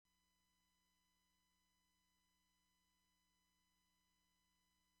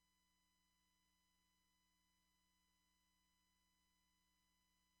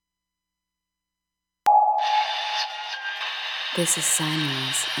This is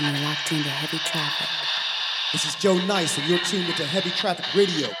Signals, and you're locked into Heavy Traffic. This is Joe Nice, and you're tuned into Heavy Traffic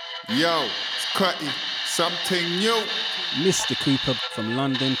Radio. Yo, it's Cutty, something new. Mr. Cooper from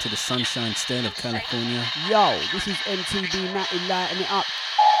London to the Sunshine State of California. Yo, this is MTV Natty lighting it up.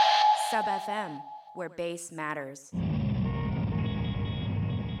 Sub FM, where bass matters.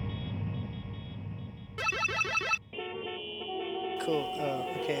 Cool.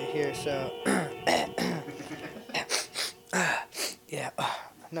 Okay, here, so... yeah.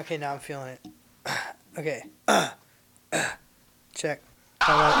 Okay, now I'm feeling it. Okay. Check.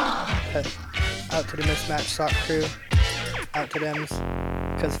 Out to the Mismatched Sock crew. Out to them.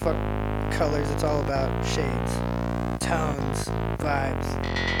 Because fuck colors, it's all about shades. Tones. Vibes.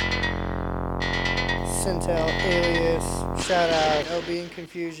 Sintel, Alias. Shout out. LB and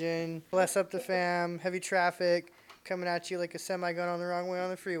Confusion. Bless up the fam. Heavy Traffic. Coming at you like a semi going on the wrong way on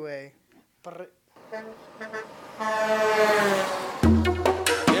the freeway.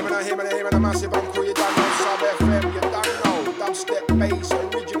 Him and a massive crew, you don't know Sub FM, you don't know dubstep bass,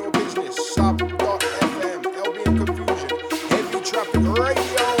 original business, Sub.FM, LB and Confusion, Heavy Traffic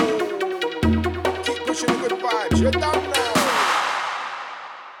Radio. Keep pushing the good vibes, you don't know.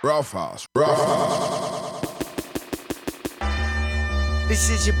 Rough House. This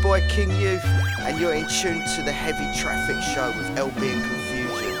is your boy King Youth, and you're in tune to the Heavy Traffic Show with LB and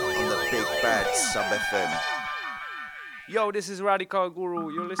Confusion on the big bad Sub FM. Yo, this is Radical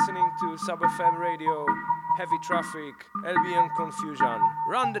Guru. You're listening to Sub FM Radio, Heavy Traffic, LB and Confusion.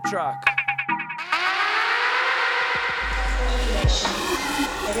 Run the track.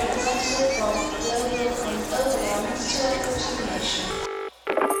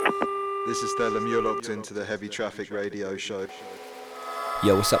 This is Thelem, you're locked into the Heavy Traffic Radio Show.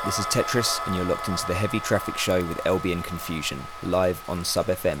 Yo, what's up? This is Tetris, and you're locked into the Heavy Traffic Show with LB and Confusion, live on Sub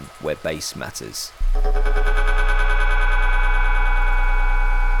FM, where bass matters.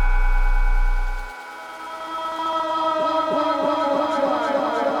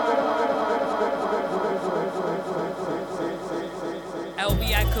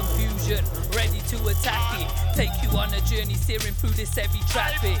 Take you on a journey steering through this heavy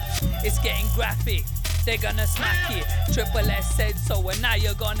traffic. It's getting graphic, they're gonna smack it. Triple S said so, and now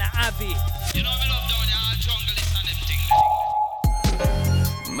you're gonna have it. You know me love down here, jungle is on them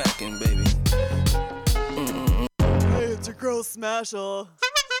thing. Mackin' baby. Hey, it's your girl Smasher.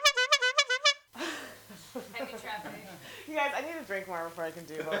 Heavy traffic. You guys, I need to drink more before I can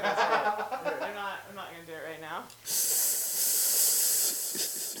do vocals. I'm not gonna do it right now.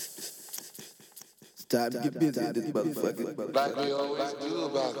 Time to get busy with this motherfucker. Like we always do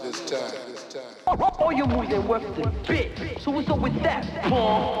about this time. All your moves ain't worth the bit. So what's up with that,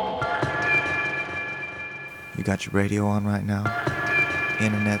 Paul? You got your radio on right now?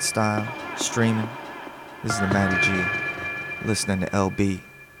 Internet style, streaming? This is the Matty G. Listening to LB,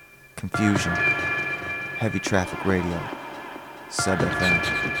 Confusion, Heavy Traffic Radio, Sub FM.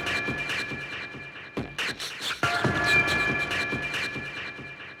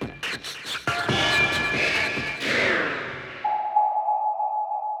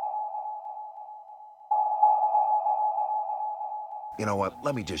 You know what?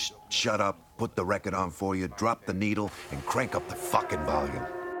 Let me just shut up, put the record on for you, drop the needle, and crank up the fucking volume.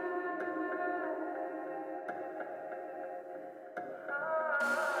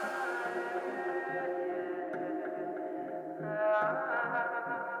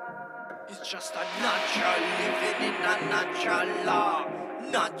 It's just a natural living in a natural law.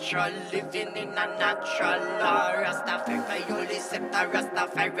 Natural living in a natural law. Rastafari, only set a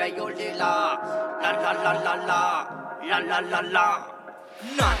Rastafari, only law. La la la la la. La la la la.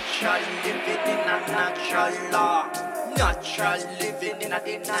 Natural living in a natural law. Natural living in a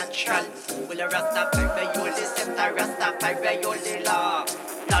the natural. Well, a Rastafari, only set a Rastafari, only law.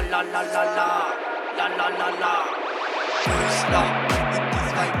 La la la la la. La la la la. First law, it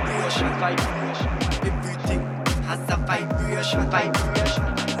is vibration. Everything has a vibration.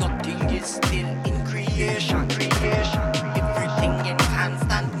 Nothing is still in creation. Everything in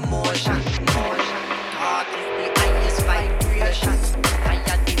constant motion. Thought is the highest vibration.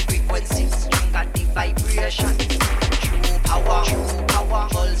 Higher the frequency, stronger the vibration. True power,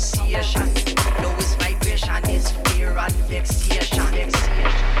 pulsation. Lowest vibration is fear and vexation.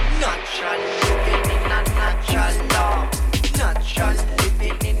 Natural living in a natural law. Natural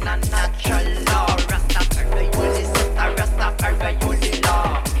living in a natural law. Rastafari, only set a Rastafari, only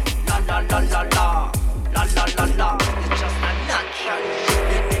law. La la la la la. La la la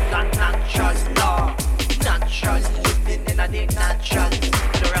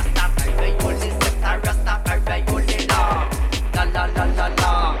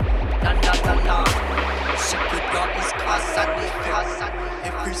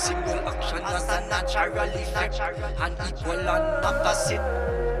single action has a natural effect, an equal and opposite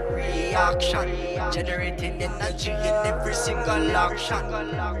reaction, generating energy in every single action.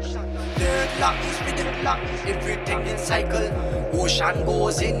 Third law is rhythm law, everything in cycle. Ocean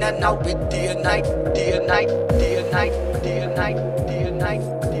goes in and out with day and night, day and night, day and night, day and night, day and night,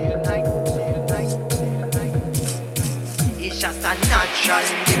 day and night, day and night, day and night. It's just a natural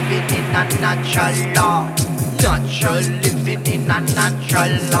living in a natural law. Natural living in a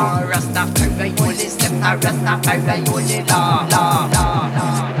natural law. Rastafari only step, Rastafari only law, law, law,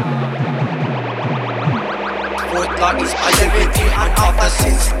 law. Fourth law is polarity and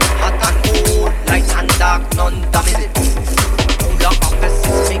opposites. Hot and cold, light and dark, none dominant. Polar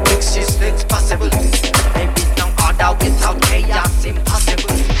opposites make existence possible. There is no order without chaos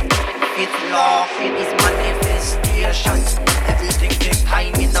impossible. Fifth law, it is manifestation. Everything takes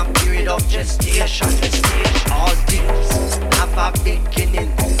time in a period of gestation. All things have a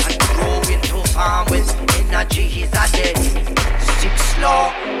beginning and grow into form when energy is added. Sixth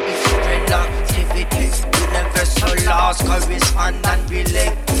law is relativity. Universal laws correspond and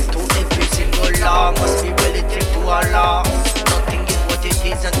relate to every single law. Must be relative to a law.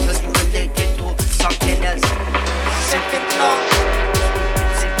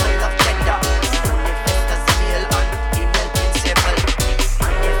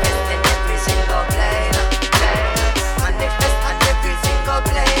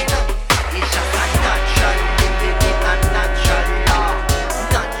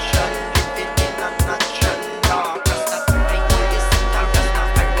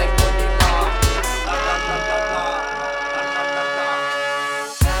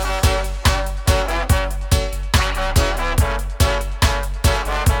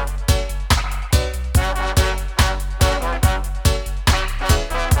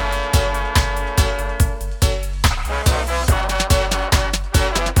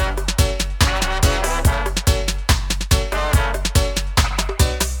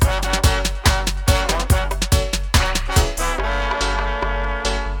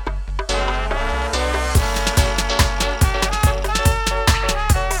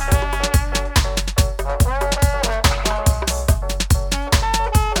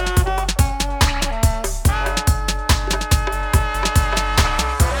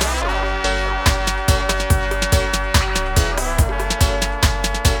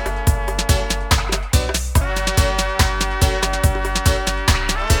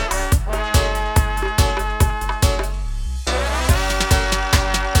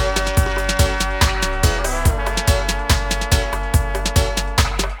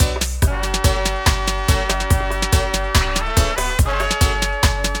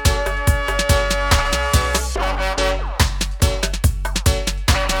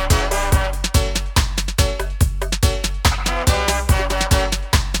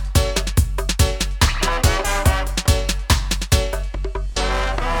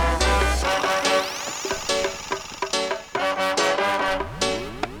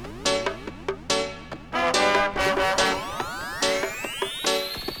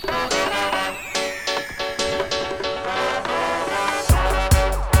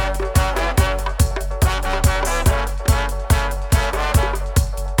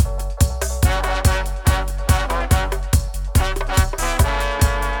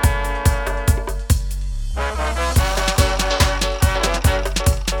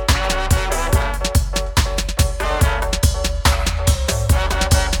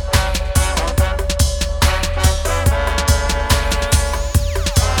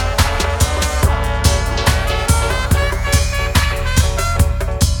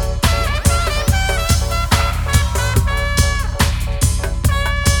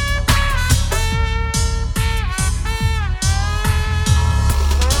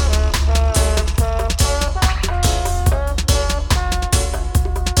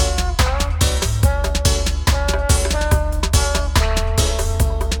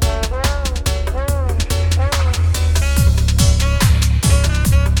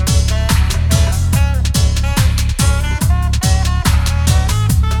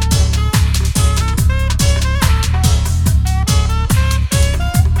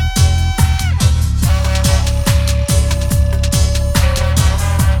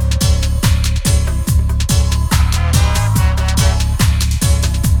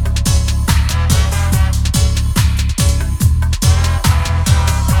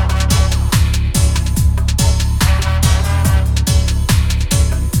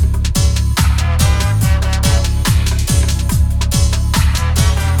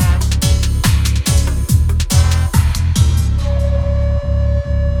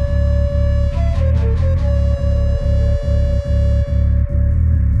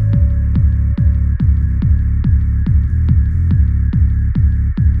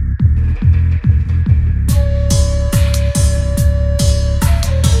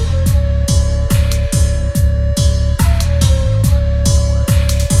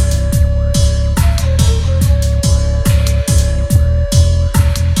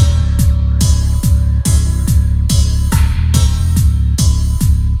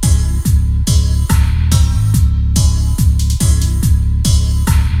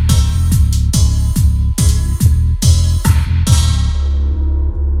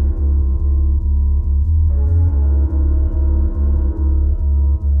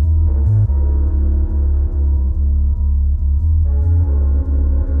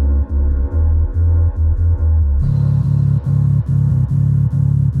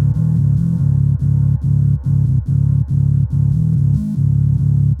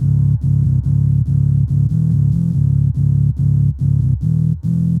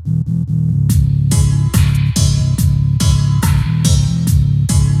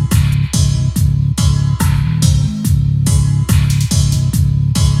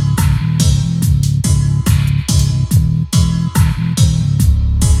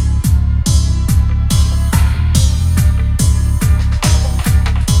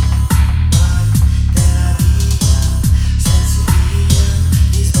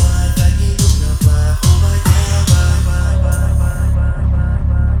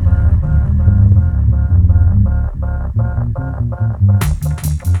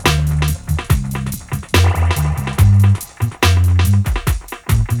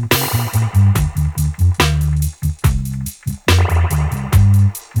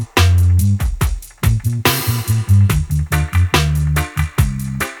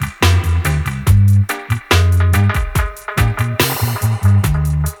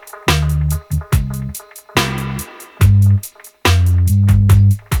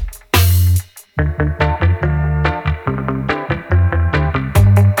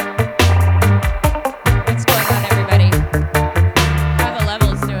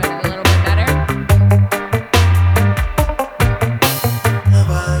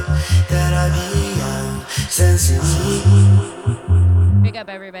 up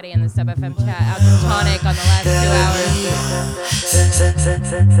everybody in the Sub FM chat. Out to Tonic on the last 2 hours.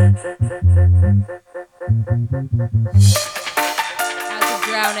 Out to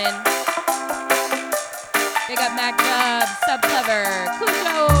Drownin'. Big up Mac Dub, Subcover,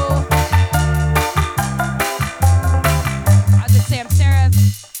 Cujo. Out to Sam Seraph.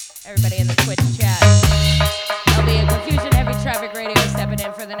 Everybody in the Twitch chat. I'll be in Confusion, Heavy Traffic Radio, stepping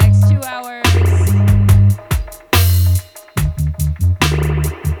in for the next 2 hours.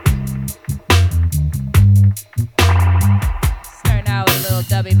 Starting out with a little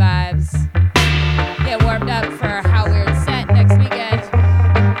dubby vibes. Get warmed up for How Weird set next weekend.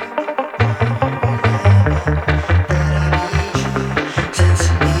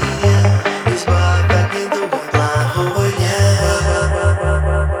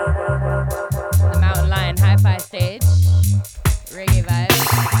 The Mountain Lion Hi-Fi stage. Reggae vibes.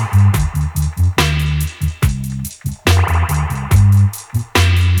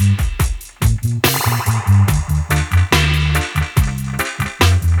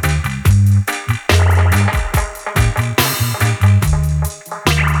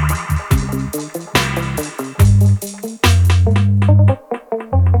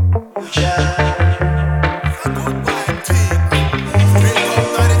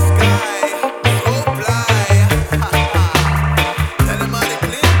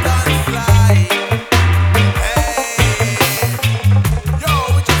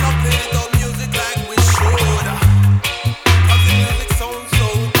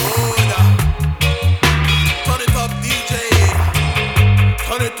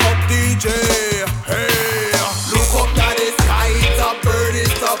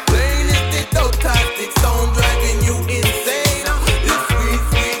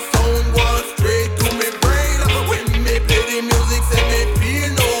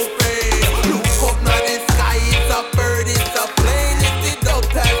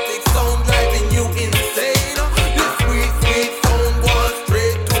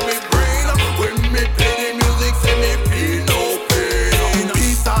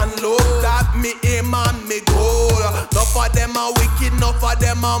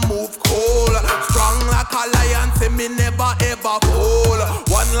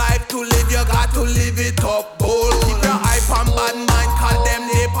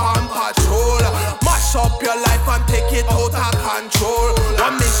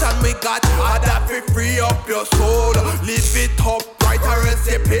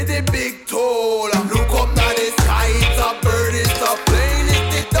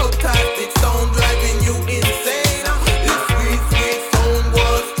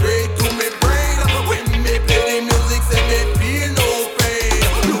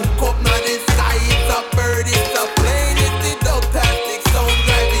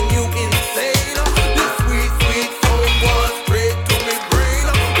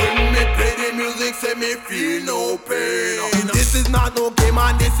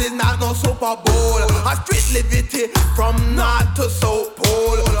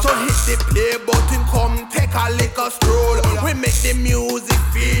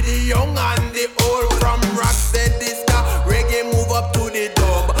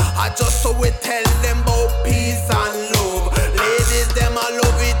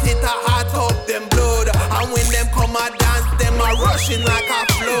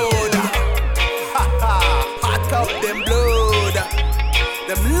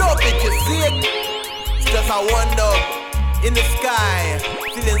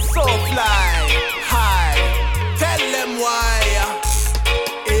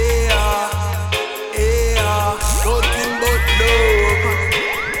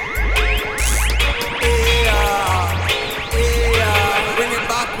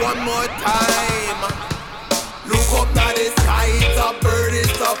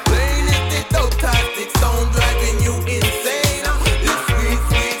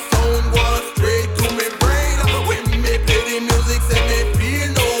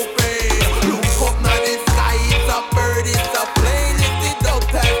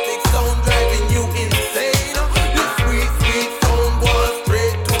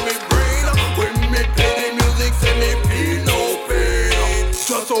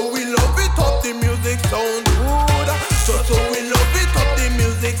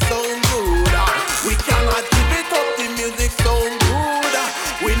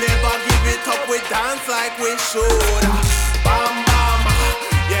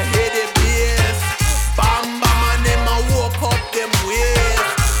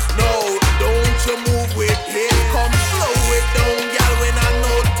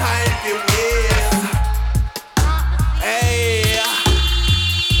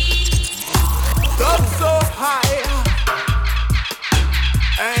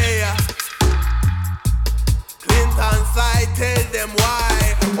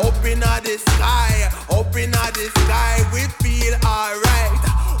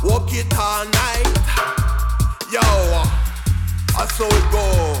 fuck it all night. Yo, I saw it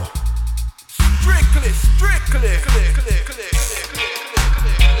go. Strictly, strictly.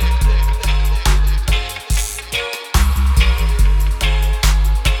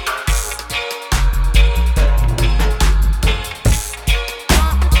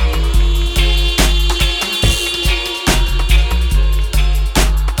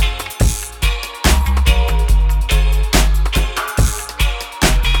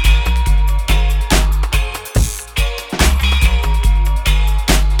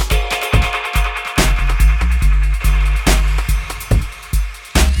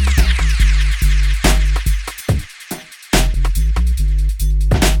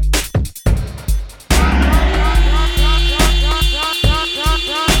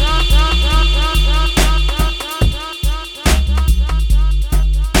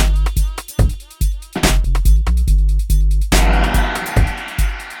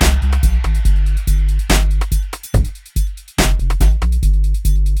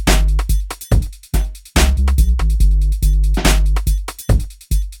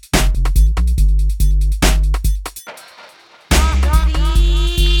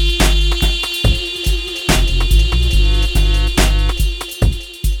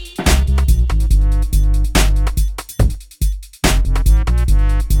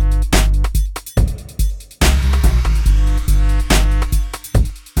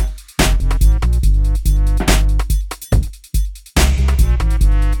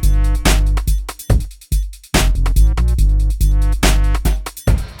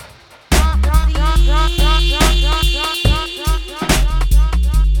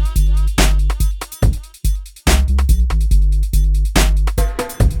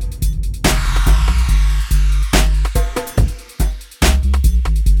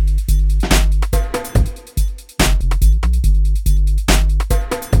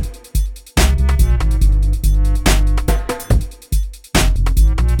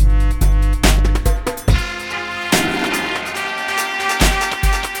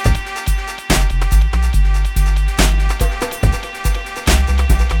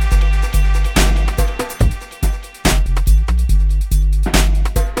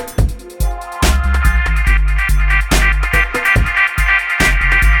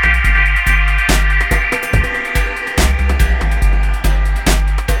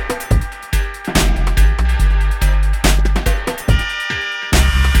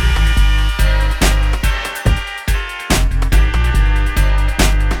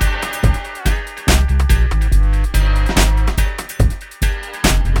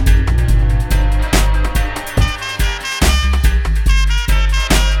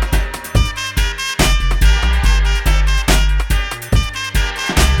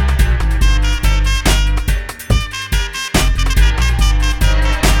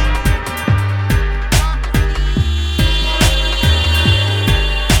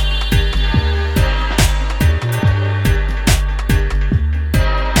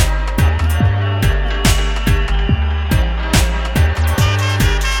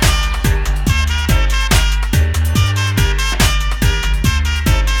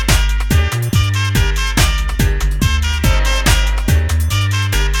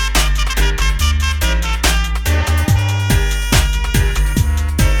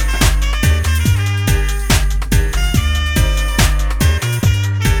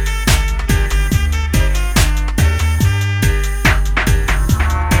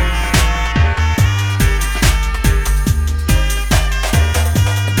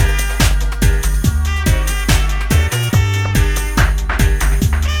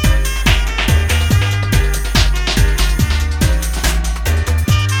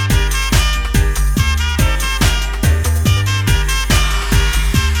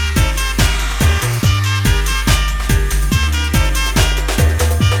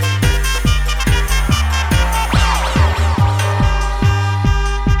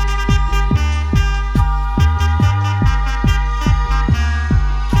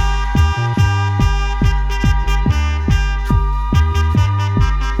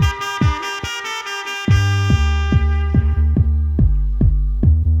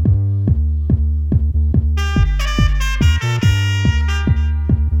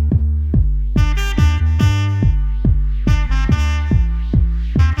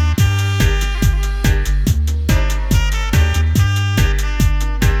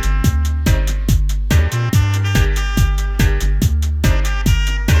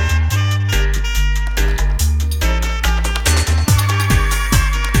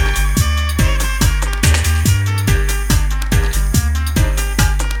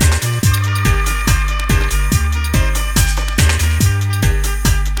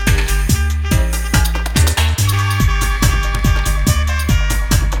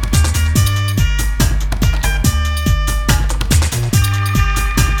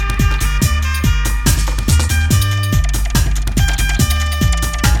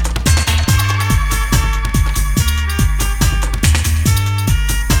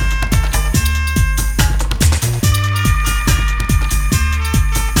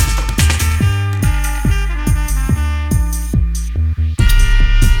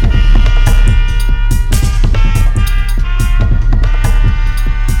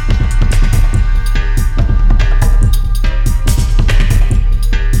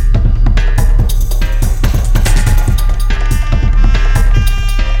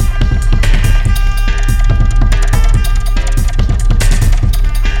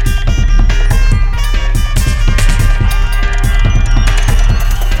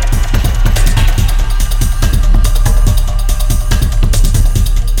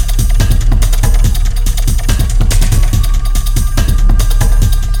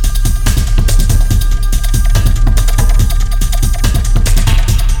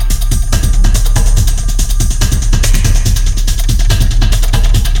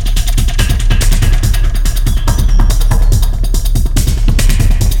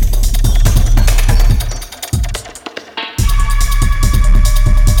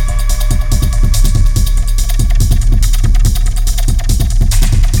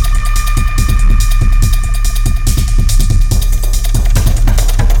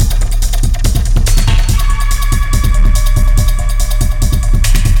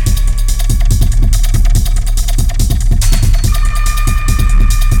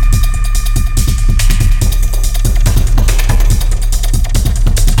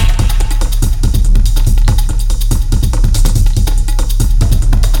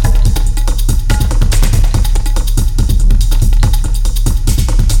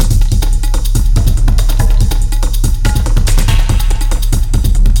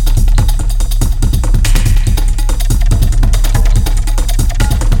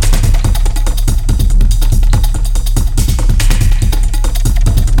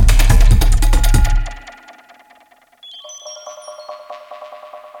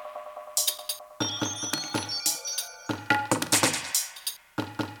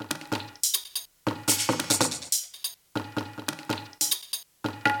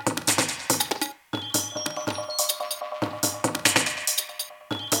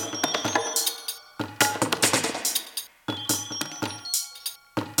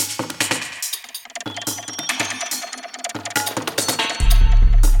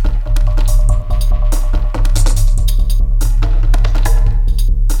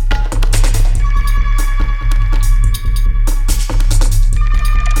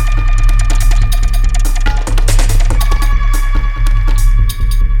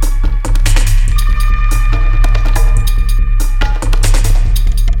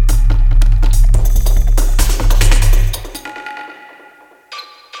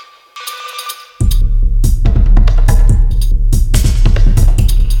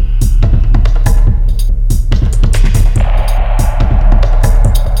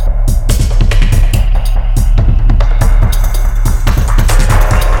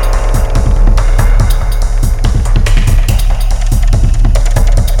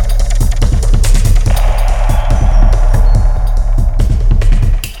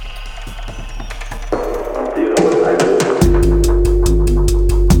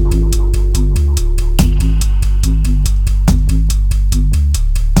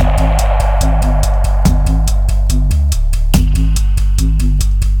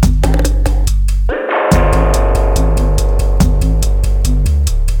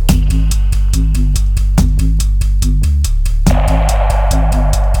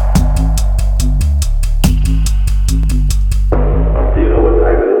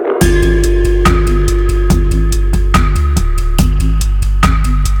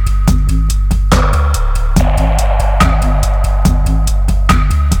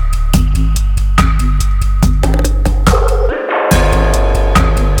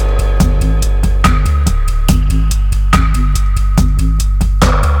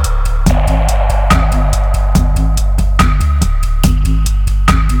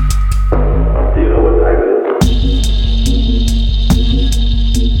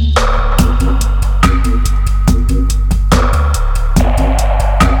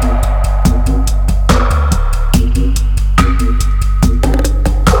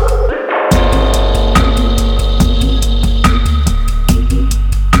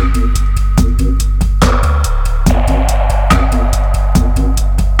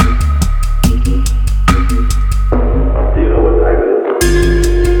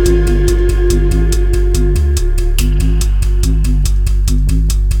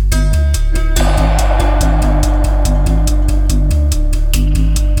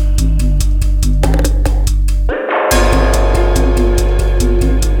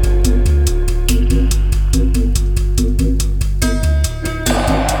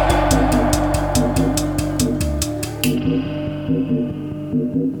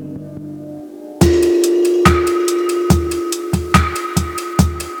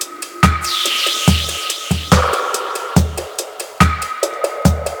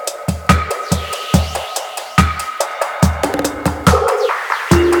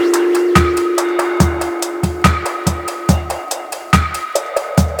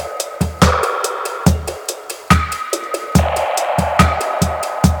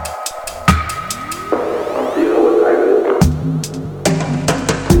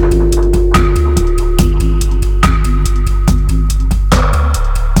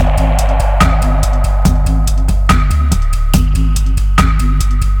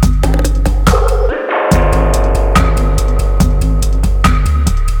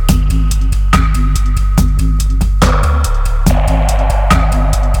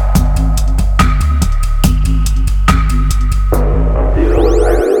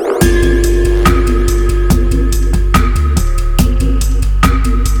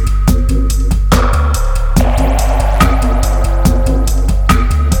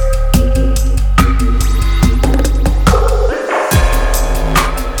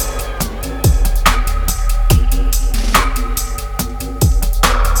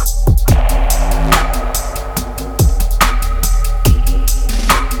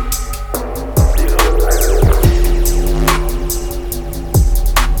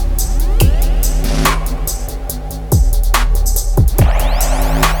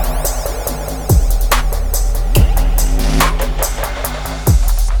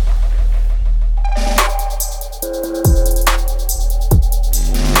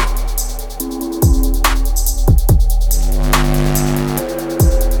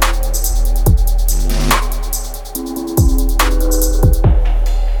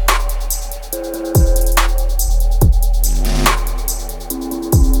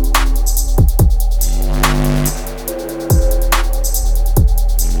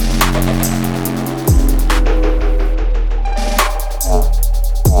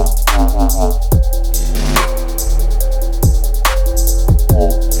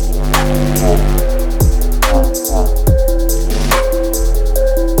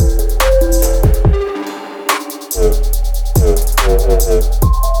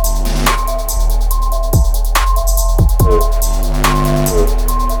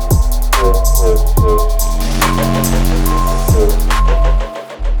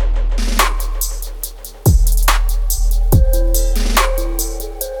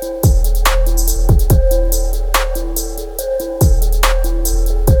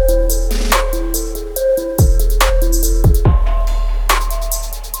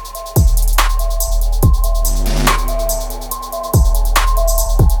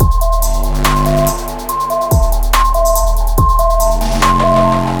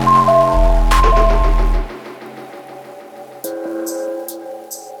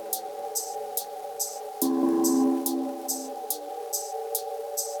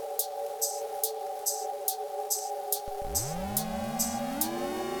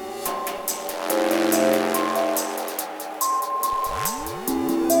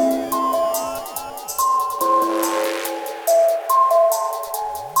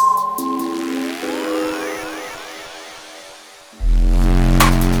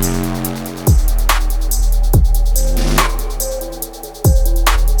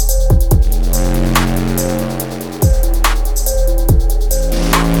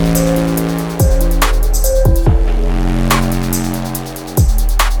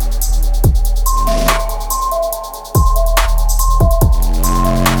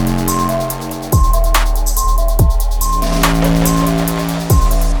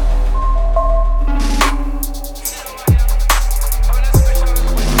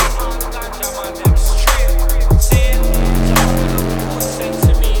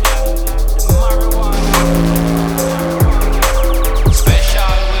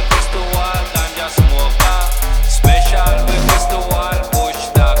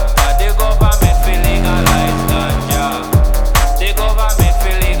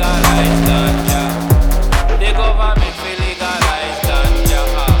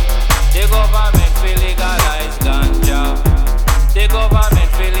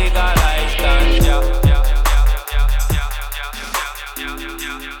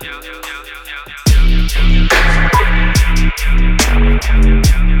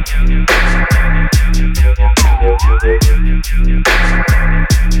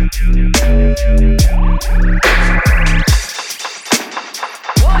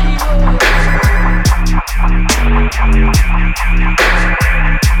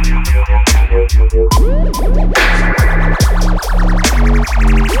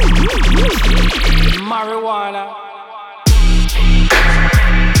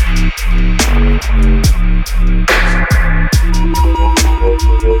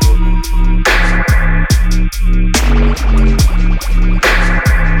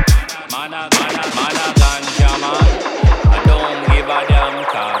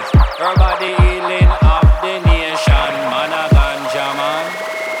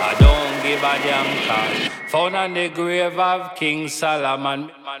 guardian cause. Found on the grave of King Solomon.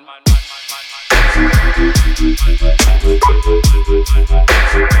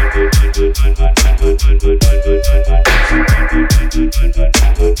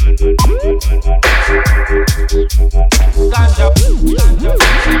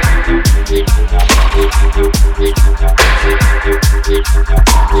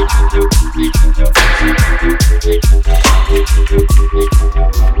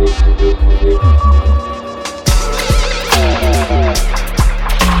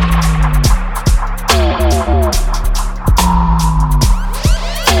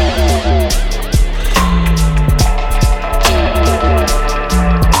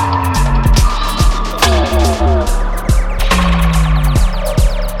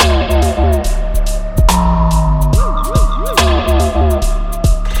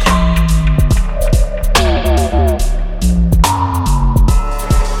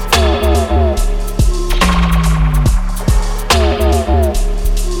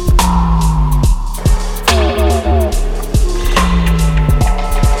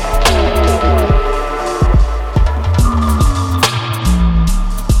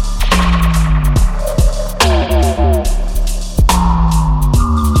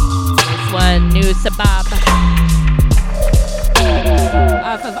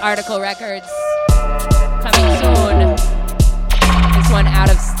 Off of Article Records. Coming soon. This one, Out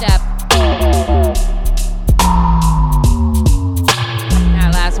of Step.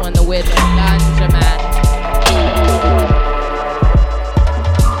 That last one, The Width, Ganja Man.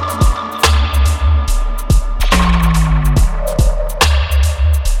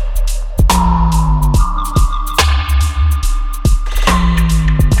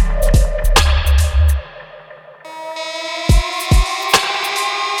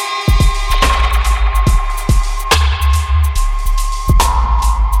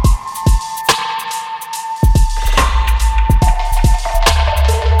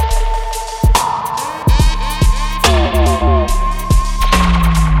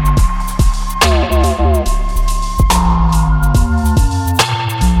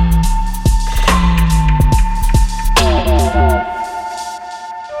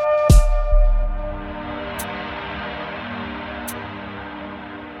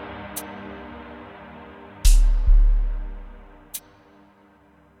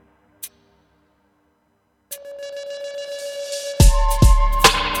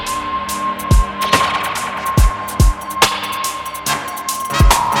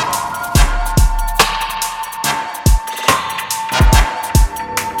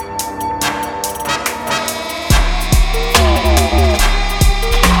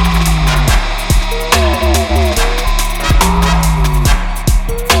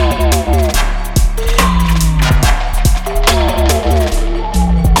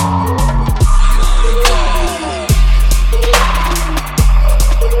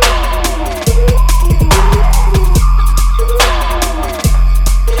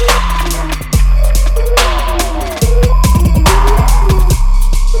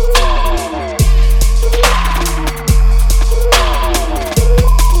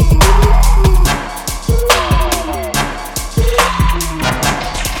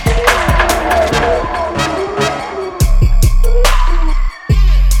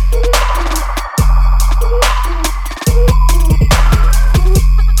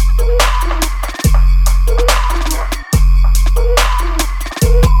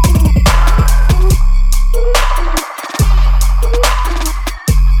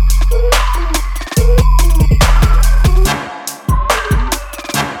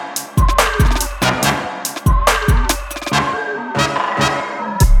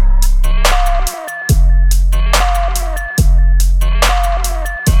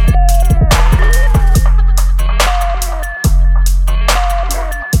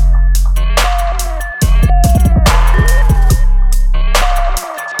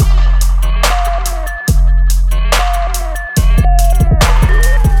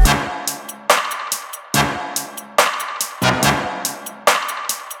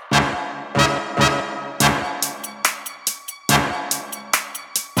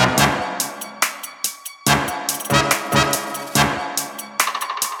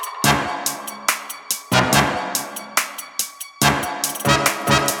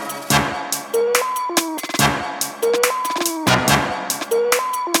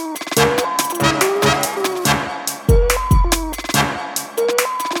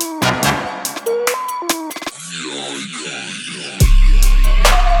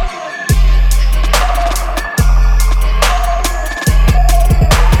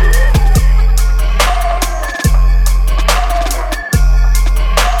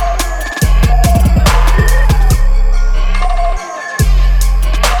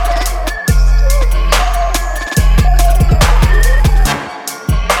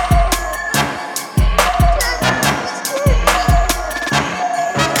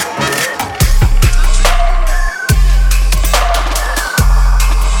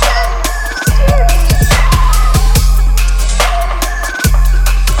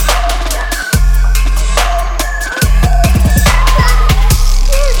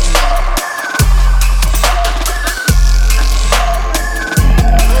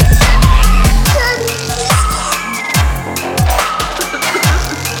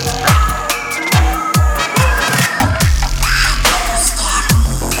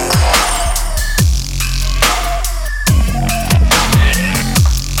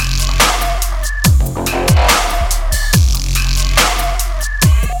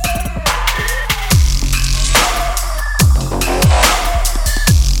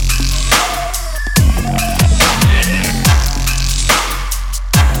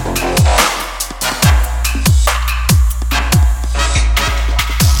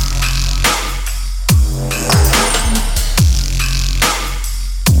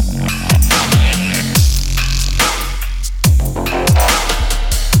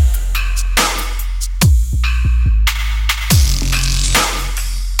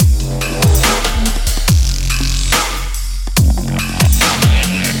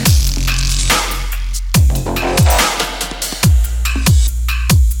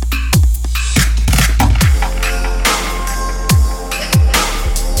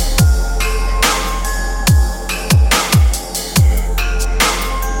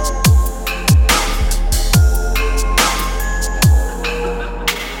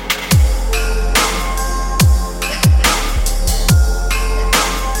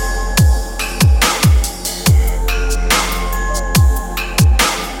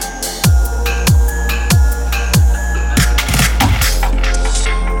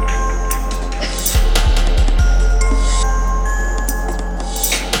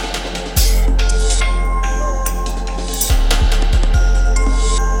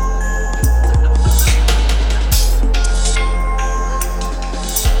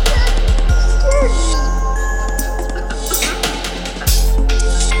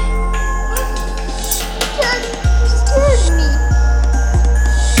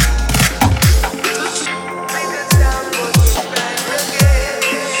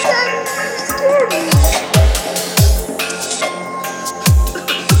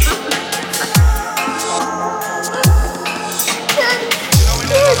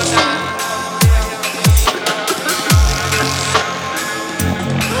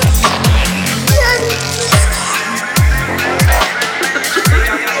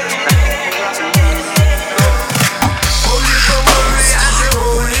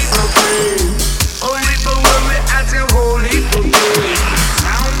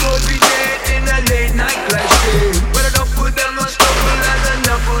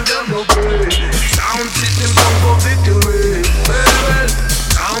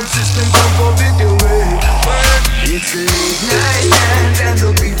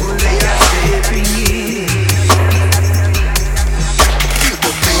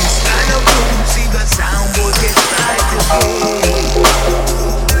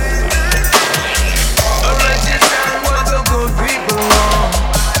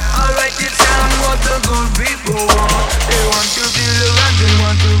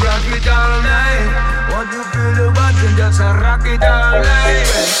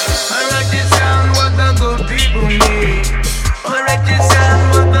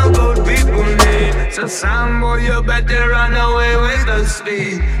 Sound boy, you better run away with the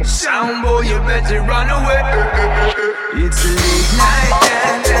speed. Sound boy, you better run away. It's a late night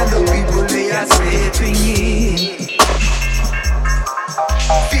dance and the people they are stepping in.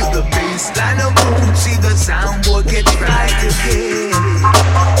 Feel the bass line of boom, see the sound boy get right again.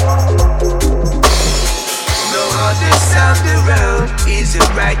 The hardest sound around is a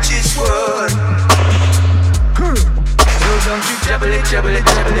righteous one. So don't you trouble it, trouble it,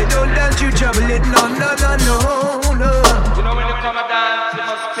 trouble it. Don't you trouble it, no, no, no, no, no. You know when you come a dance, you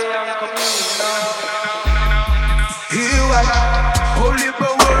must pay and commune, you know. Here I holy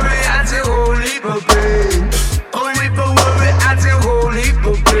for worry, I say holy for pain. Holy for worry, I say holy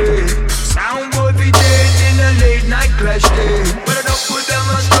for pain. Sound boy be dead in a late night clash day. But enough for them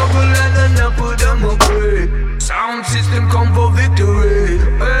a struggle and enough for them a pray. Sound system come for victory.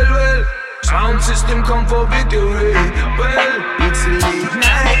 Well, well. Sound system come for victory. Well, it's a late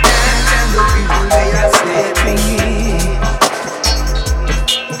night dance and the people they are stepping in.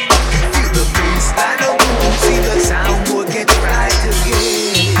 Feel the bass line of boom, see the sound boy get right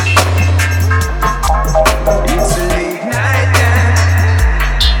again. It's a late night dance.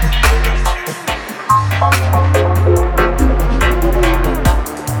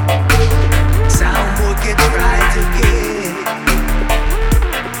 Sound boy get right again.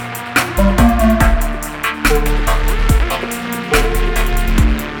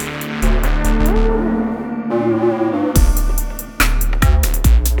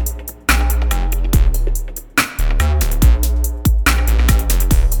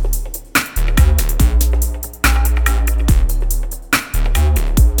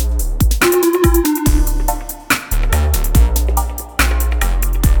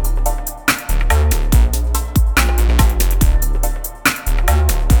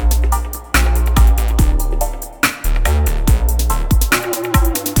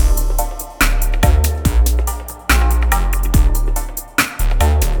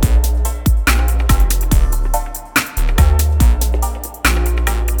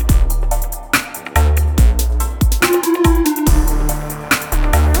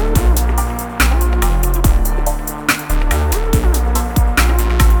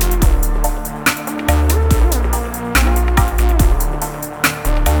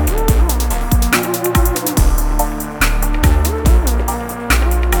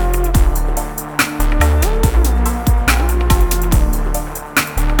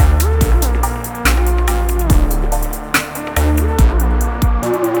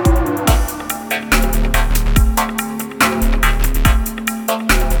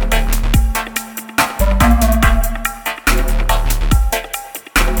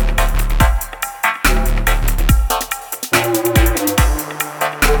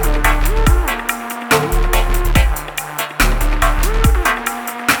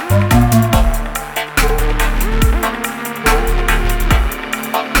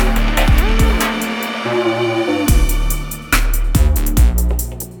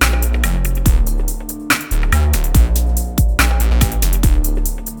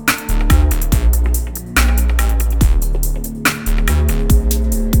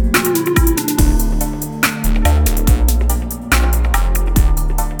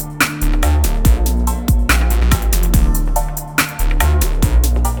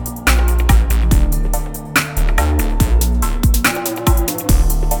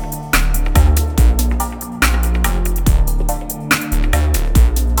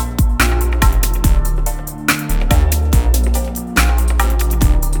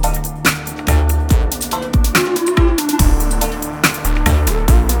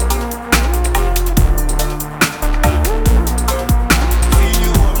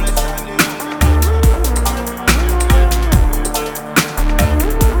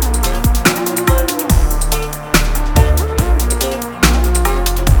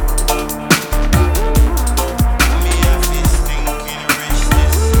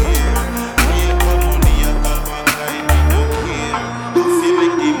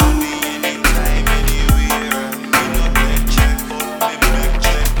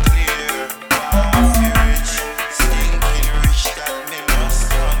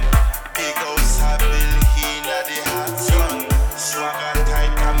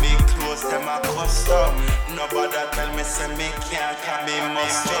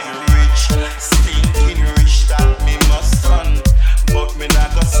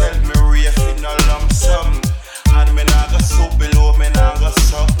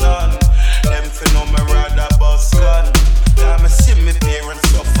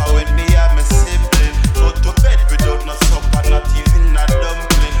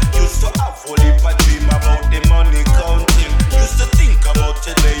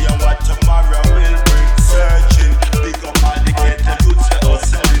 Today and what tomorrow will bring.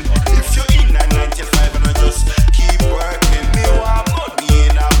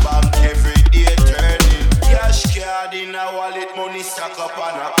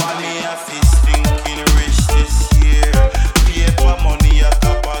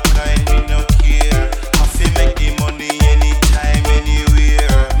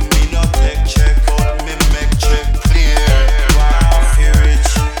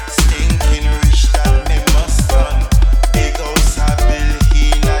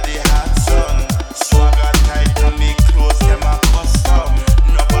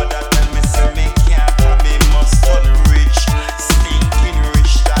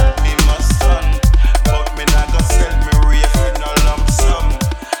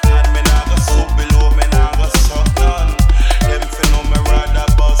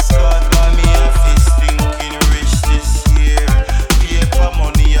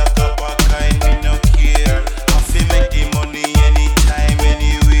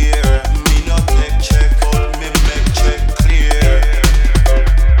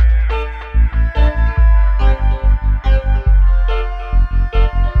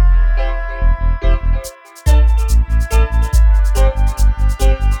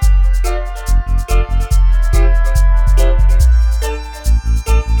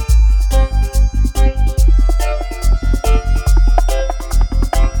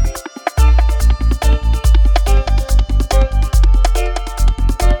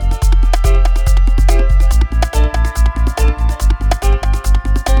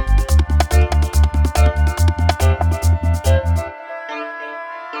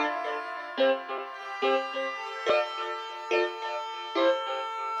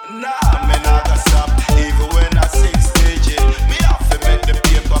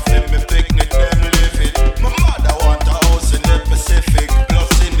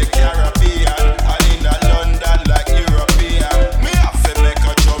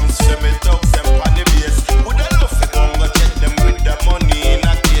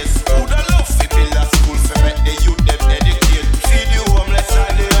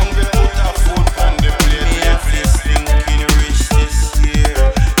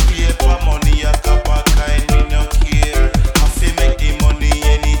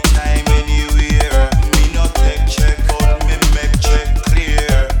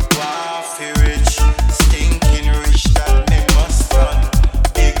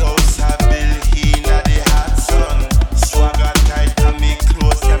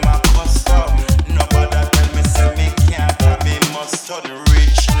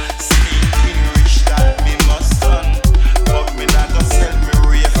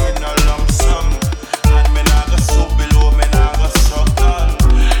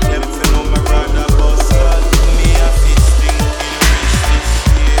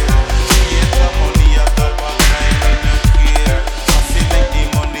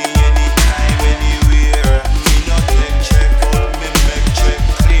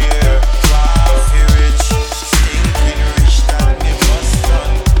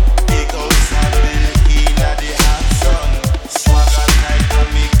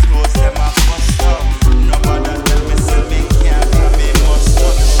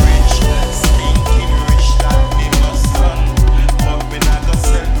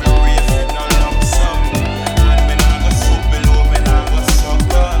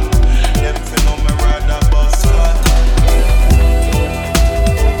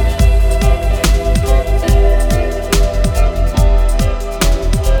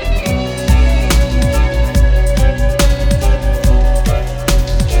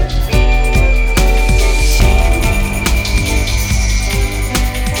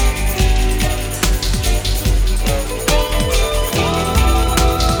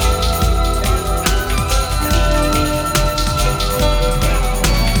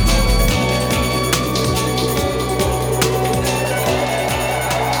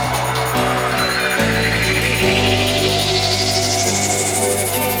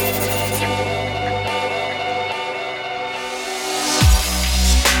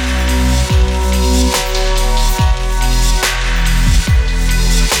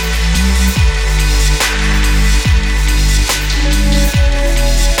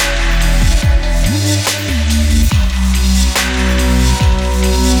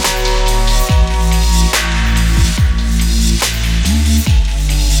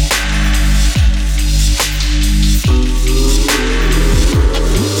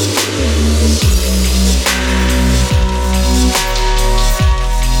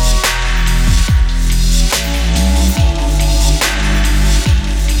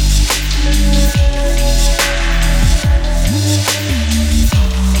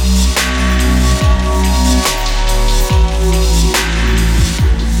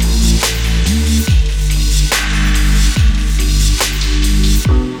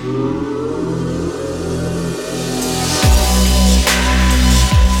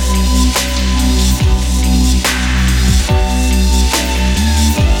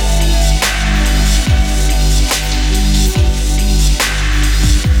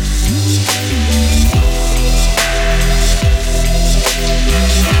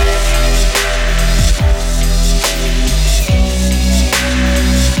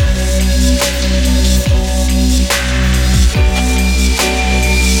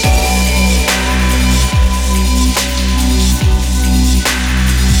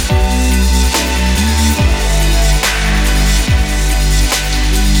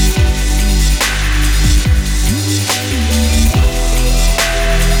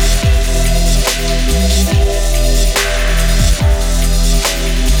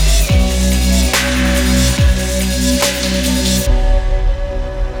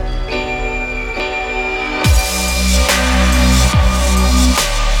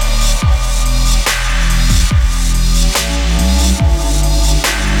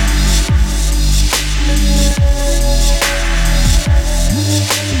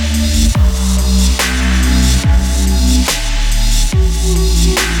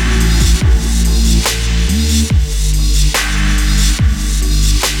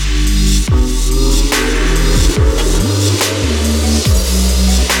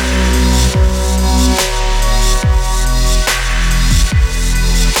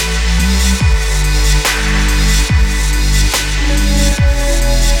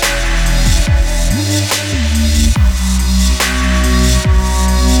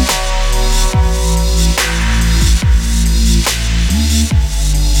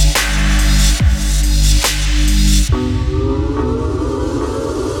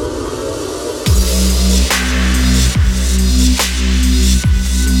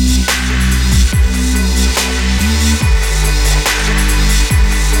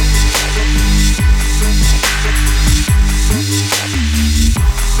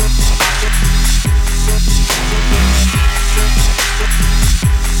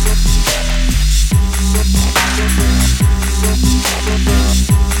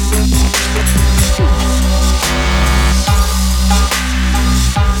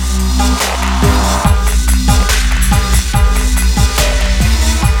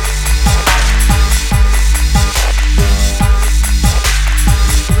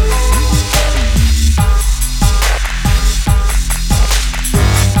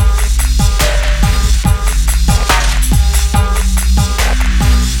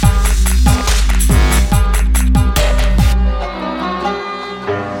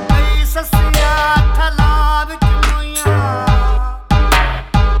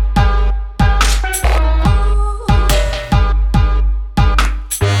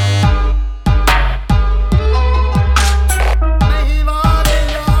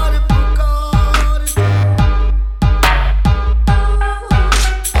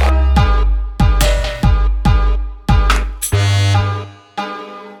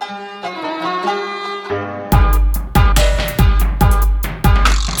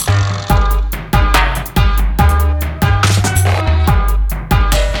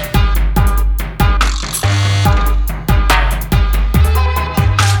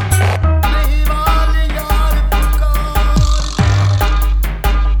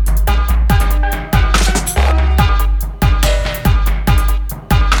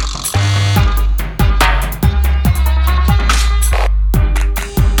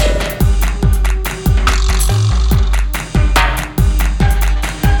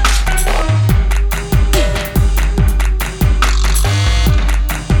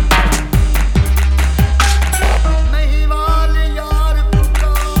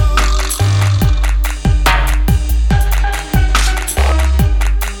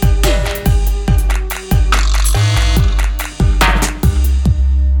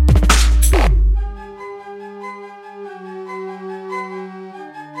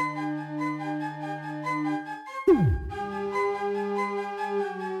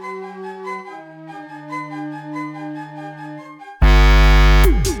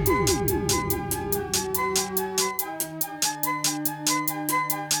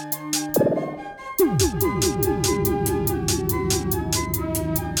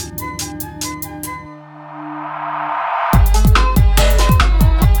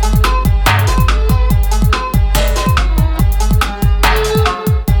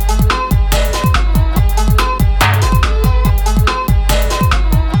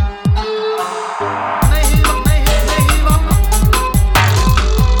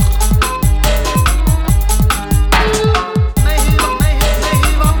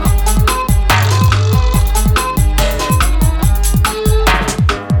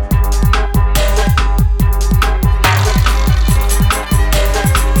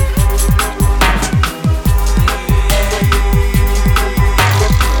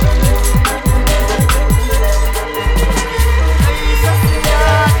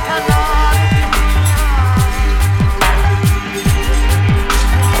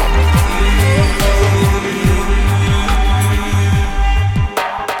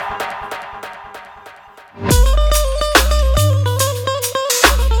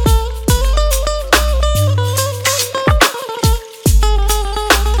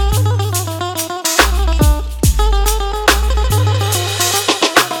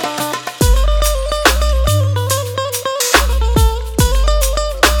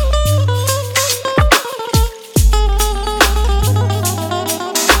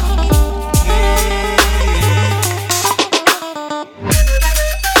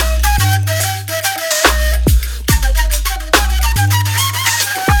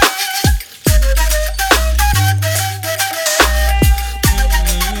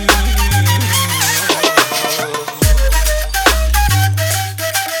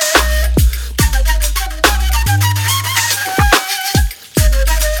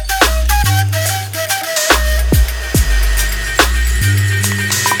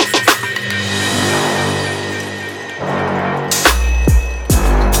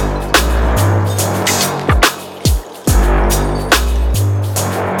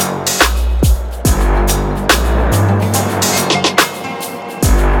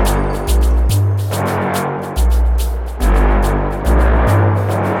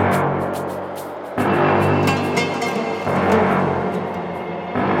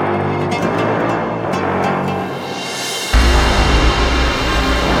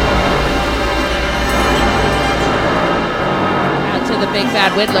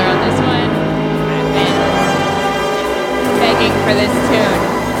 Bad Whittler on this one. I've been begging for this tune.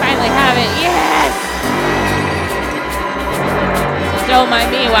 Finally have it. Yes! So don't mind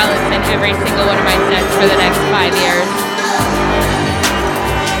me while it's in every single one of my sets for the next 5 years.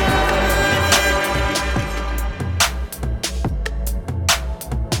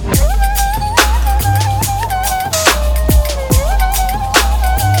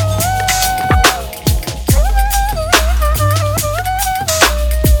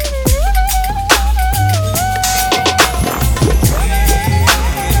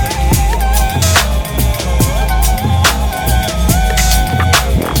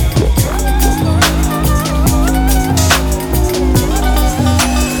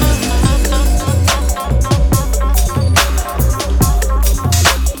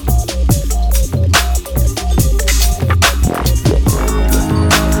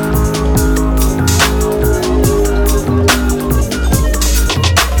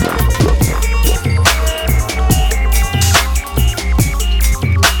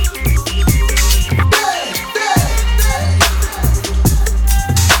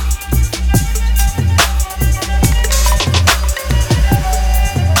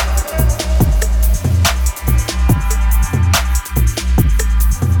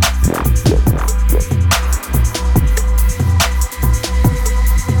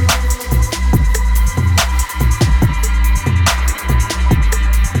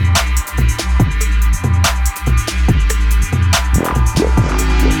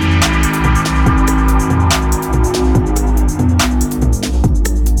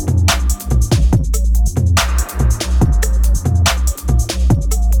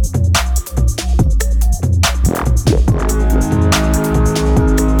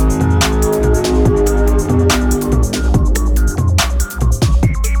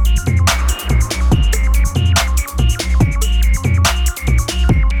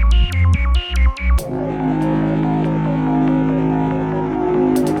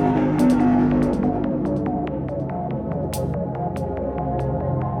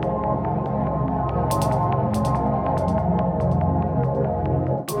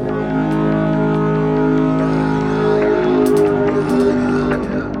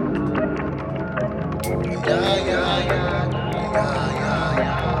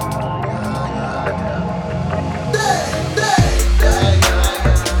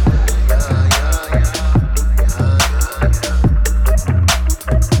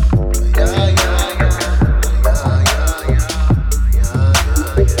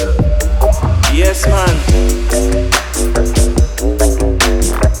 Yes, man.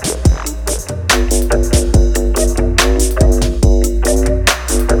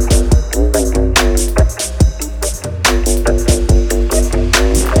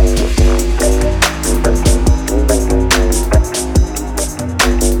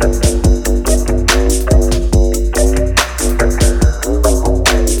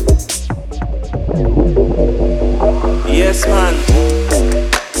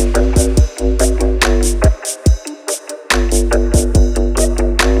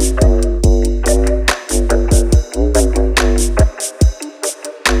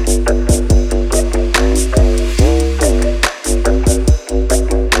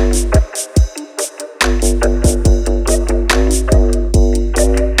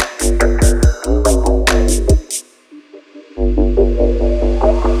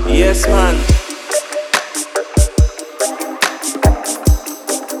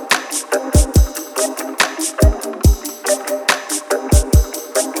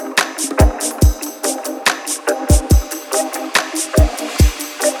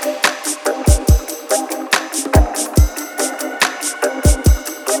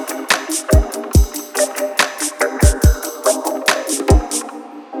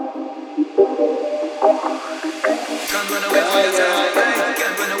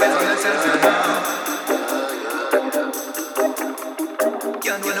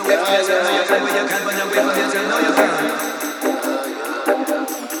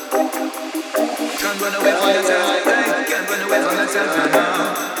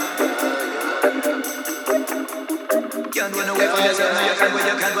 Can't run away from yourself.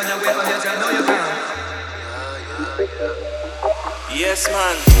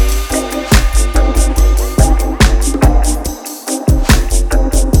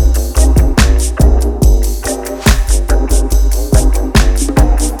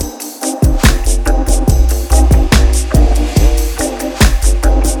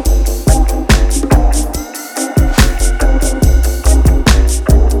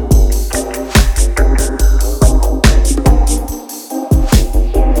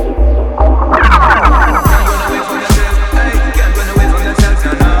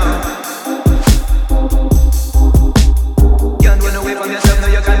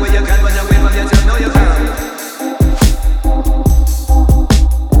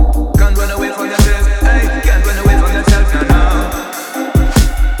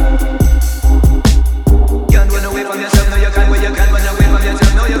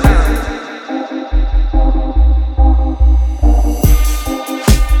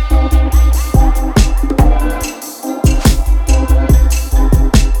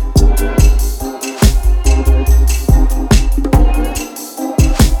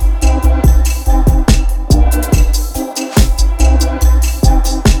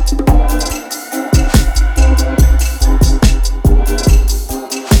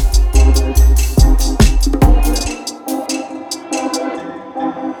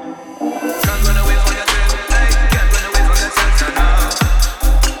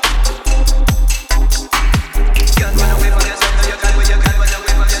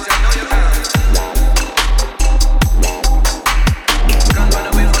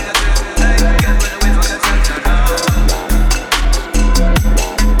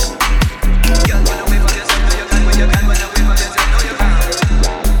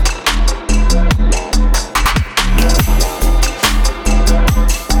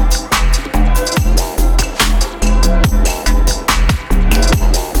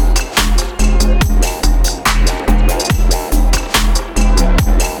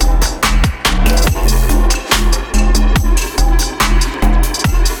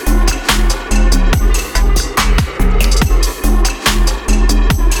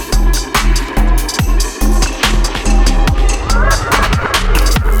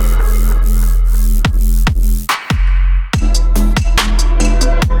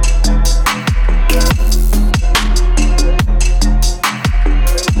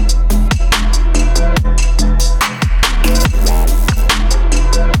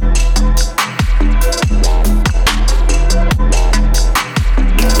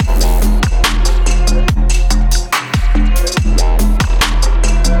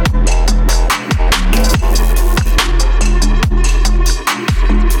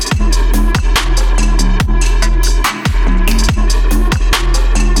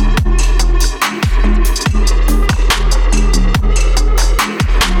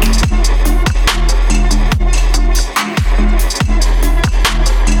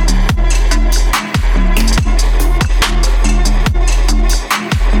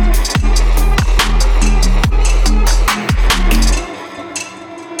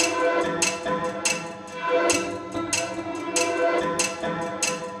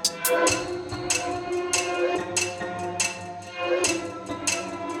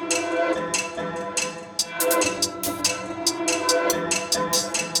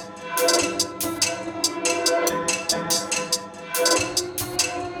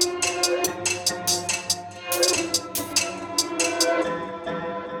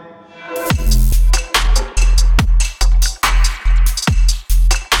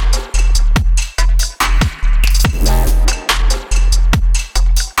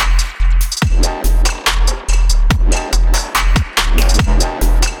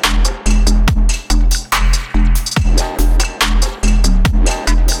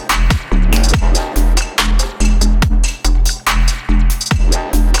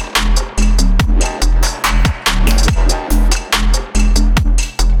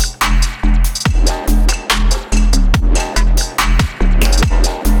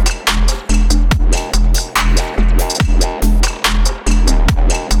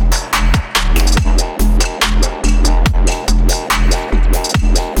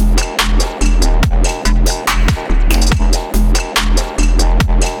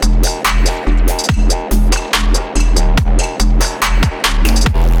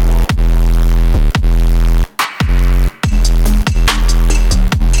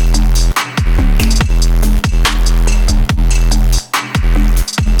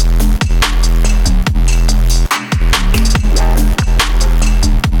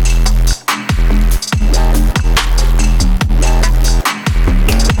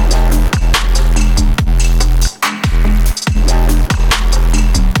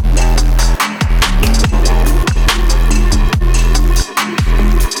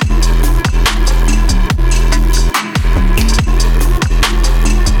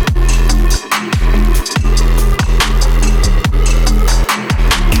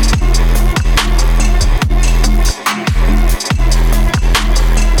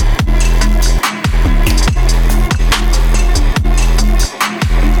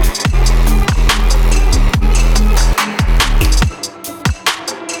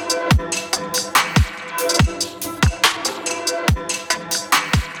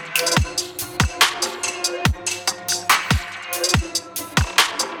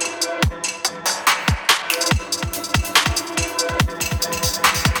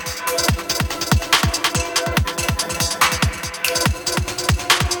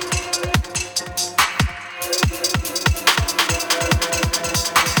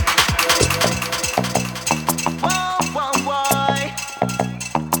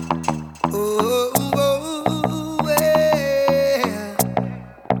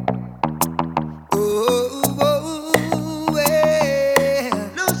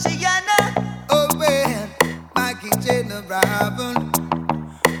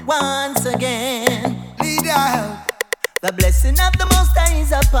 The blessing of the Most High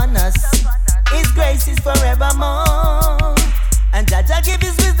is upon us. His grace is forevermore. And Jaja give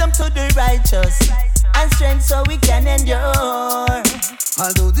his wisdom to the righteous and strength so we can endure.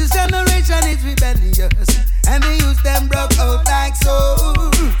 Although this generation is rebellious and the youth them broke out like so,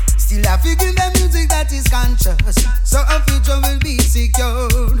 still I figure the music that is conscious, so our future will be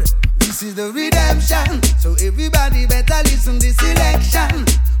secured. This is the redemption, so everybody better listen this selection.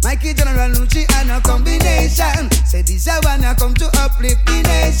 Mikey General Lucci and a combination. Say this I wanna come to uplift the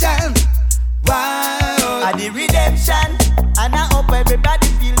nation. Wow, at the redemption, and I hope everybody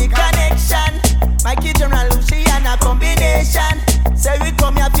feel the connection. Mikey General Lucci and a combination. Say we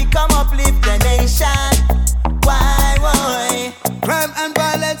come here to come uplift the nation. Why? Crime and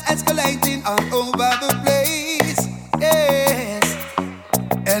violence escalating all over the place. Yes,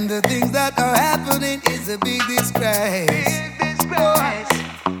 and the things that are happening is a big disgrace.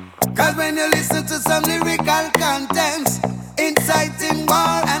 Cause when you listen to some lyrical contents inciting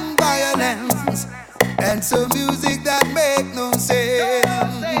war and violence, and some music that make no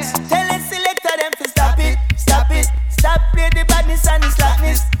sense. Tell the selector them to stop it, stop it. Stop play the badness and the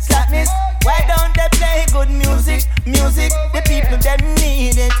slackness. Why don't they play good music? The people them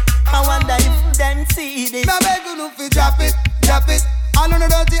need it. I wonder if them see this. Now beg you to drop it. All on the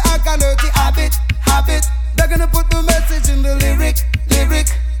dirty act and dirty habit. They're gonna put the message in the lyric.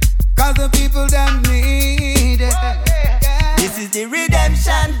 Cause the people them need it. This is the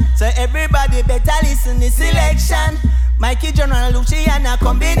redemption, so everybody better listen this selection. Mikey General Lucci and a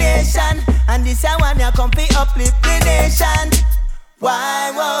combination, and this I want to come to uplift the nation.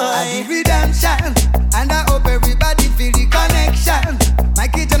 Why? The redemption, and I hope everybody feel the connection.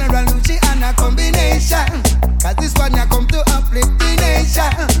 Mikey General Lucci and a combination, cause this one I come to uplift the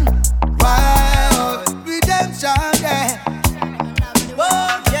nation. Wow, redemption, yeah.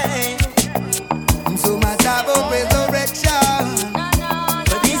 Whoa, yeah. So my type of resurrection.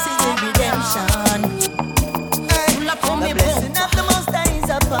 But this is the redemption. The blessing of the Most High is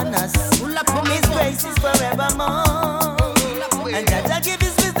upon us. His grace is forevermore. And Jaja give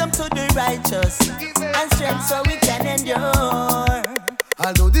his wisdom to the righteous and strength so we can endure.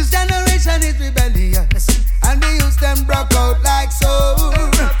 Although this generation is rebellious and the youth them broke out like so,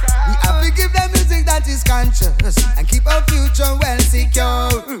 we have to give them music that is conscious and keep our future well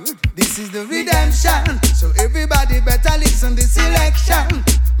secured. This is the redemption, so everybody better listen this selection.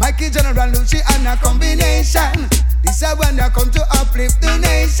 Mikey General Lucci and a combination. This is when I come to uplift the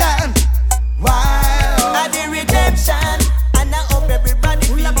nation. Wow, at the redemption, and I hope everybody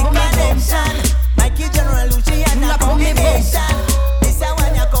feel the connection. Mikey General Lucci and a combination. This is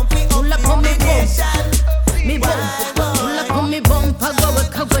when I come to uplift the nation. Me bumper, go with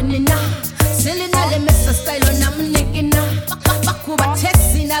Kawanina. Selling all the mess style on I'm nicking up. Bakuba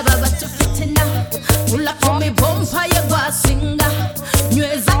testing, Baba to fit in up. Pull up on me bumper, you go singer.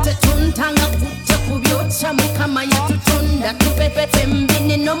 Nyweza tuntanga kucha kubyocha mukama yatutunda tupepe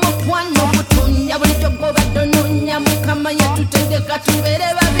tembini no mukwano mutunya buli togo badononya mukama yatutendeka tubere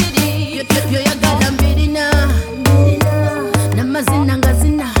babiri byo yagala mbirina namazina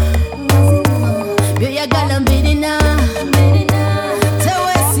ngazina byo yagala mbirina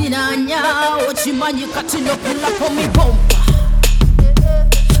tewesiranya ochimanyi kati no pull up on me bumper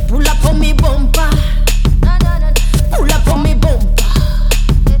pull up on me bumper pull up on me bumper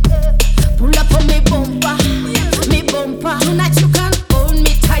pull up on me bumper, me bumper. Tonight you can hold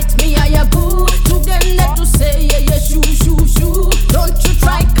me tight, me I a boo. To them let to say yeah, shoo. Don't you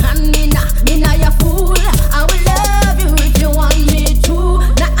try can me nah ya fool. I will love you if you want me to.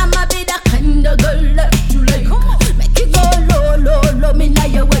 Now I'ma be the kind of girl that you like. Make it go low, me nah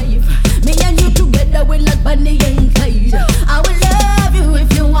ya wave. Me and you together we like Bonnie and Clyde. I will love you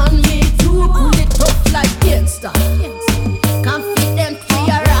if you want me to. Pull it up like gangsta. Confident we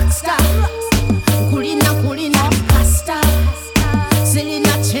a rock star. Kulina pasta.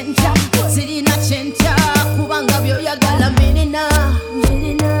 Selina chencha kubanga byo yagala mbirina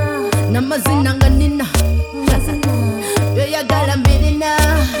namazina nganina byo yagala mbirina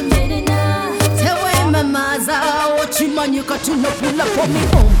tewe mamaza ochimanyi kati no pull up on me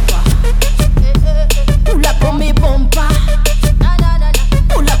bumper pull up on me bumper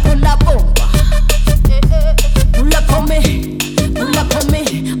pull up bumper pull up on me bumper pull up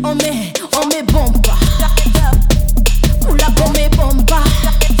on me bumper pull up on me bumper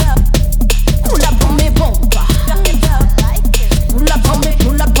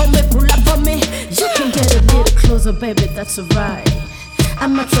pull up on me you can get a little closer baby that's alright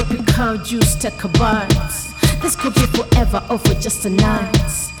I'm a tropical juice take a bite this could be forever over just a night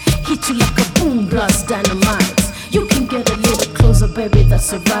hit you like a boom blast dynamite You can get a little closer, baby,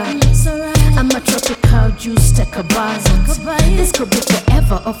 that's alright. I'm a tropical juice, take a bite. This could be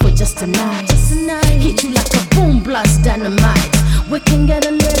forever or for just a night. Hit you like a boom blast dynamite. We can get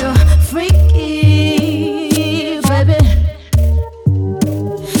a little freaky, baby.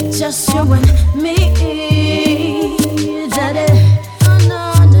 Just you and me, daddy. Oh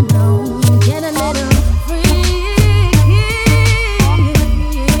no, no, no. Get a little freaky.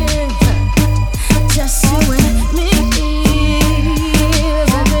 Just you and me,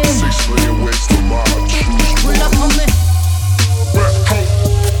 baby. 6 million ways to march. Pull up on me. Pull up on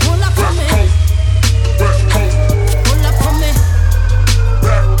me. Pull up on me. Pull up on me.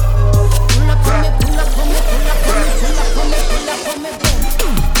 Pull up on me. Pull up on me. Pull up on me. Pull up on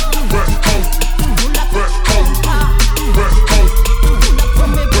me.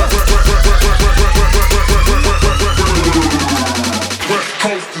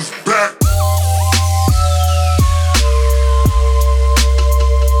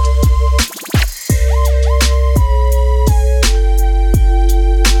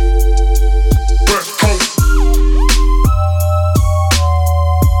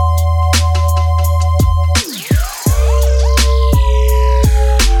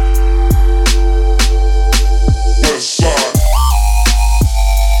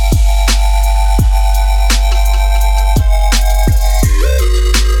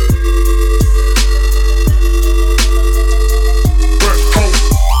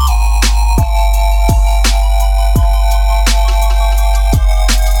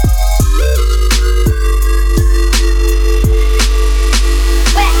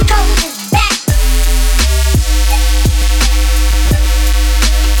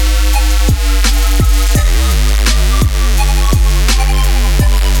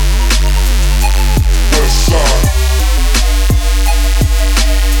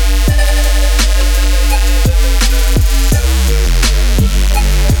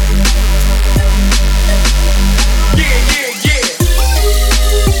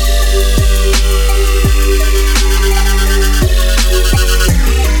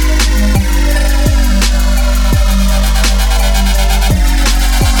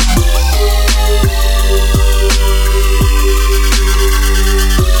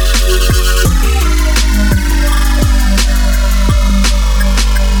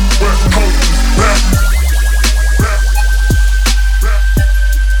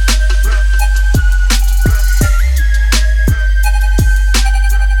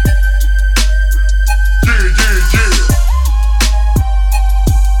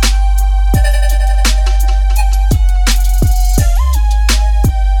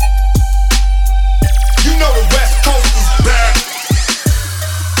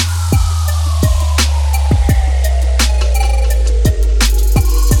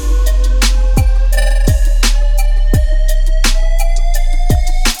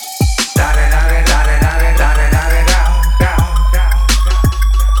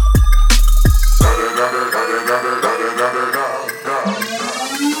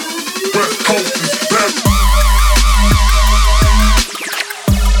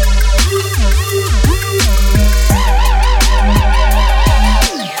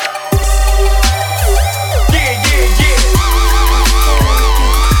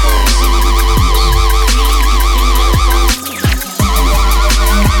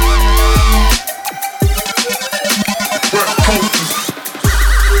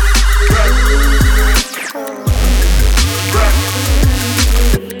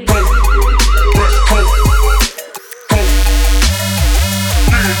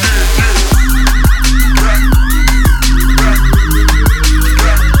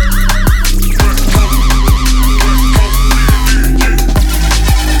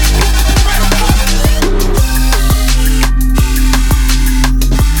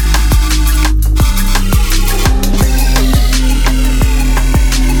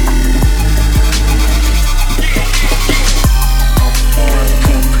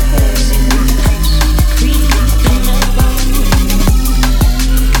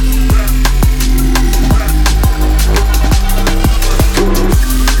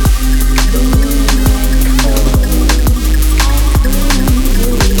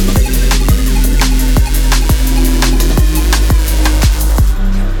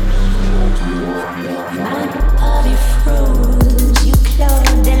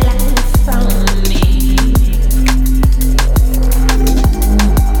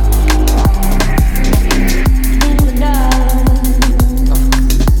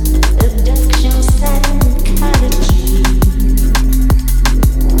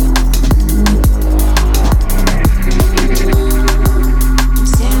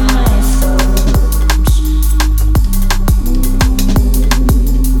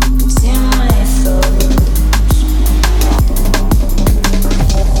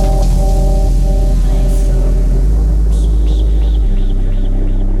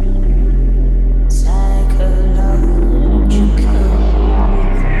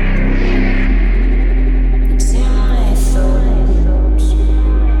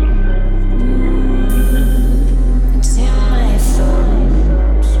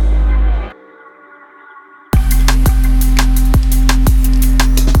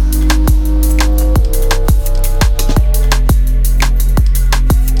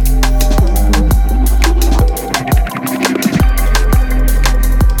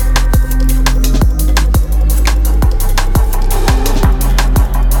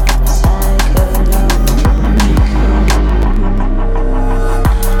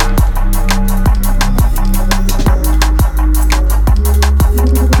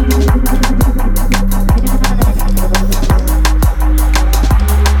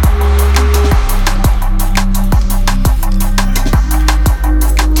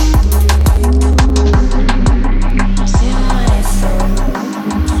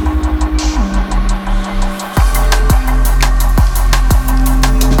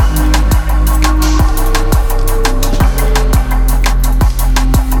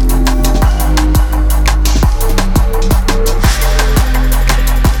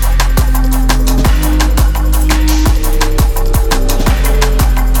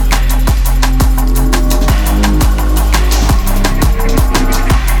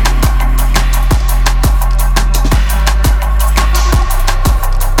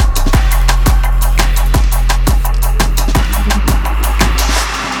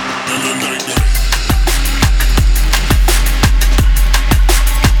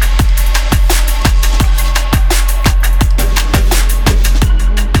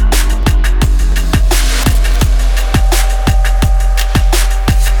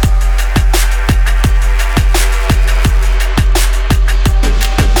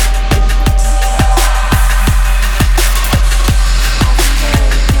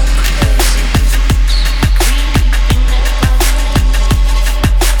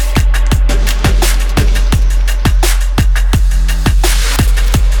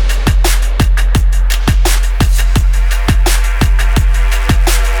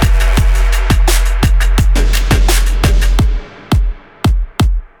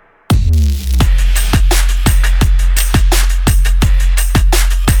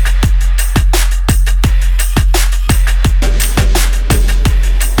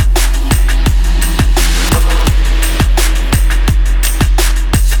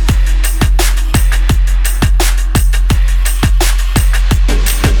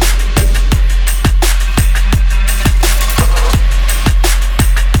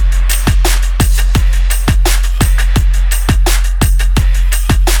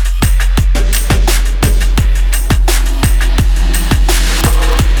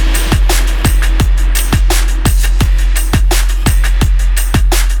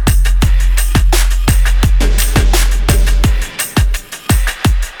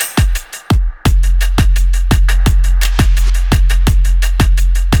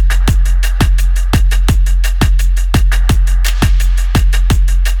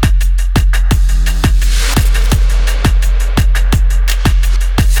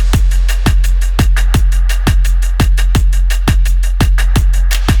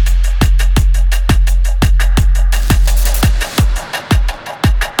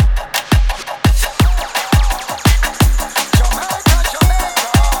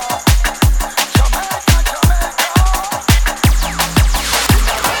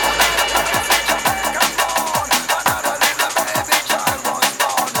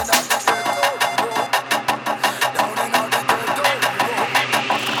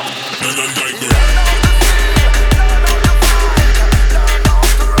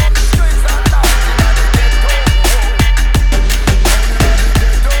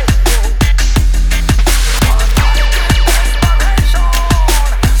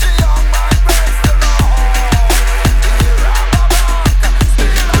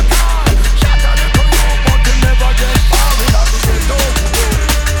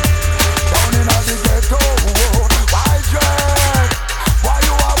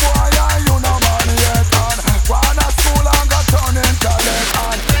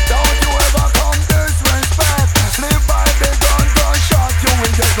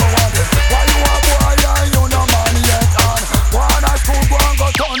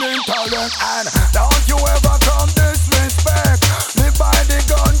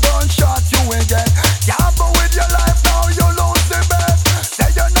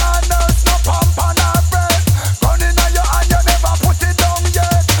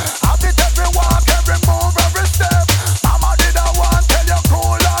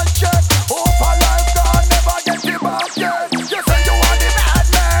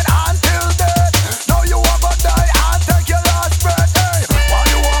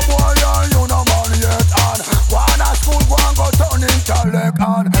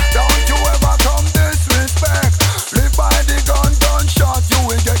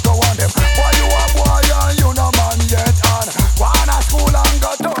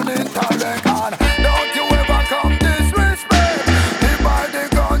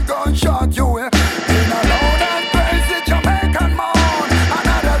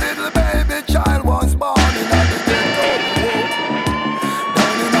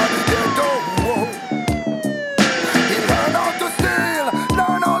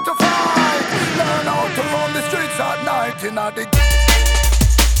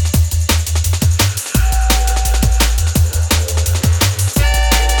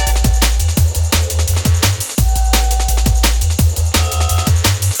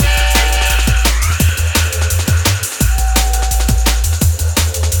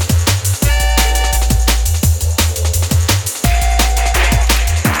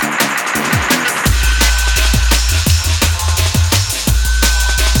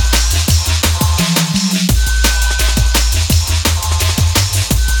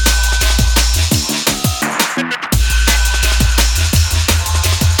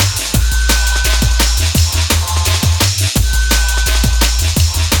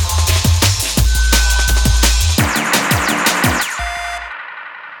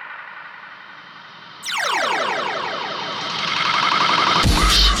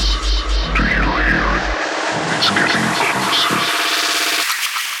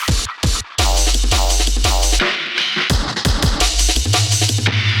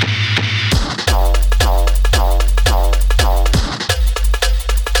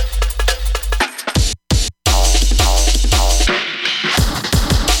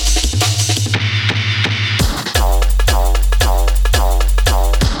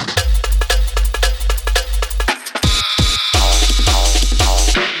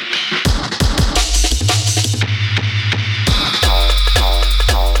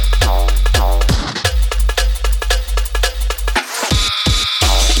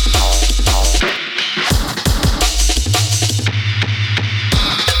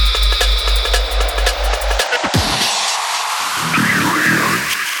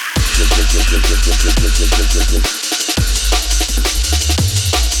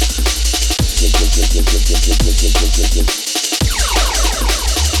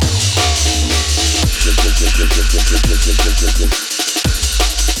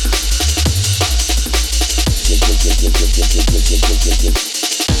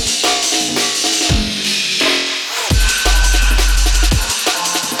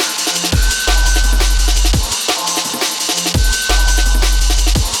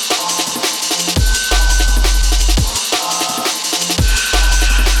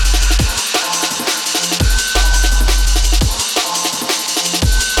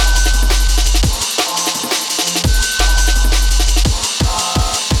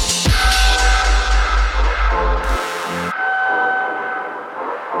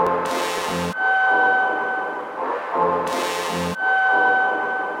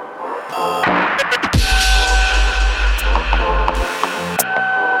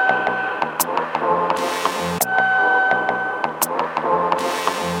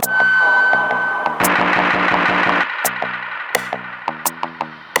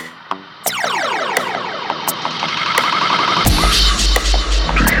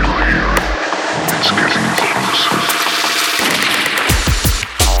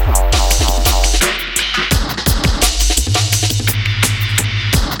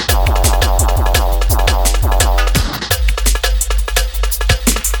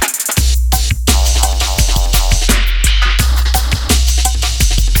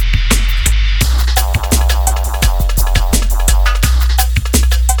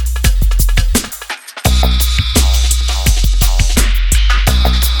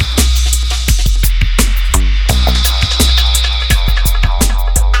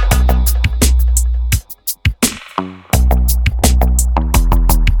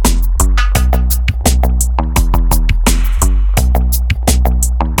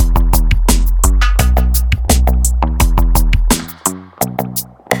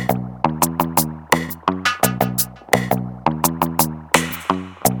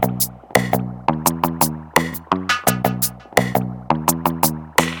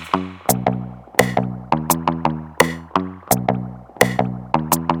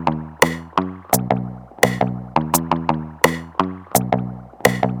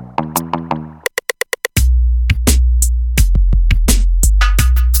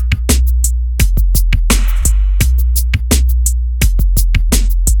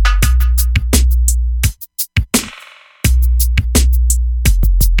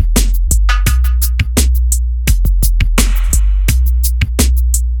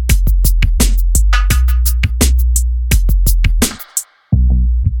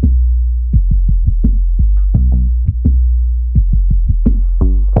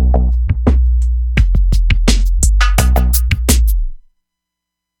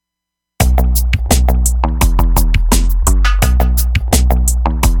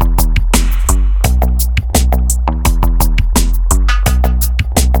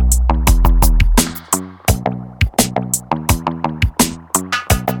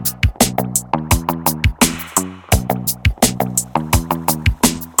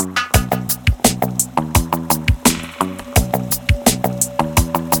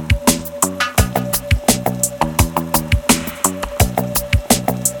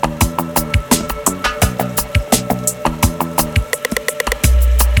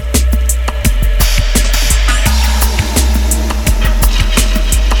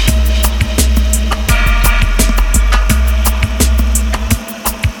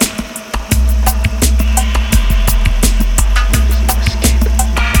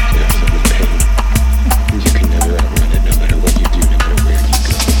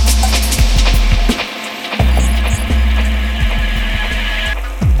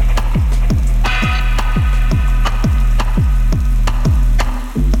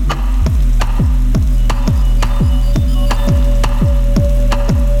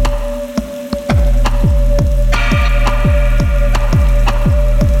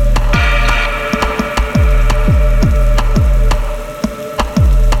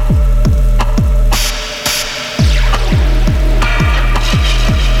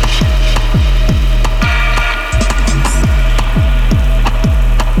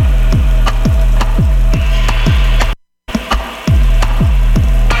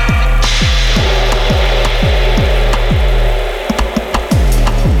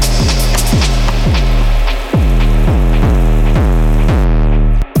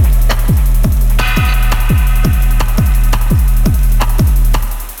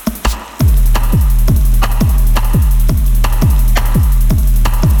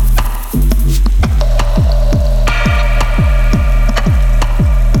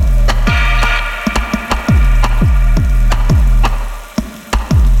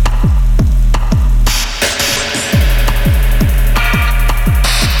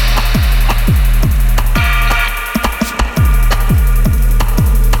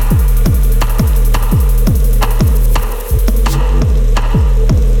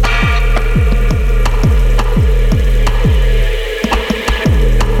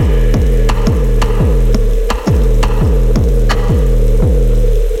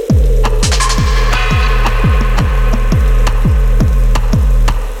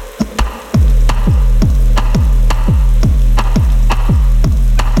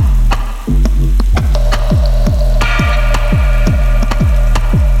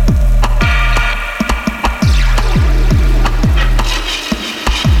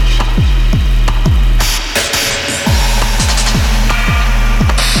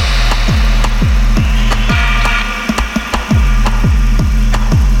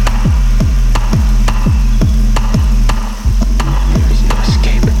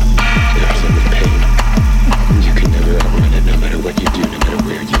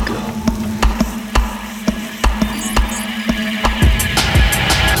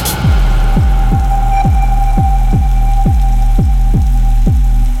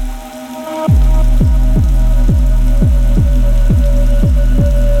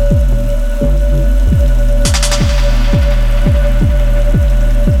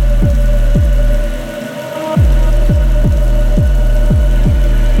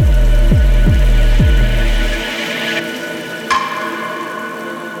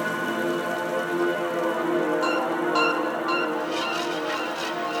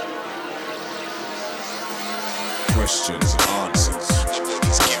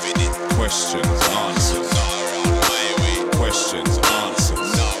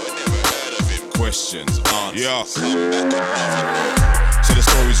 Yeah. So the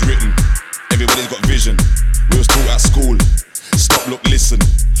story's written. Everybody's got vision. We was taught at school. Stop, look, listen.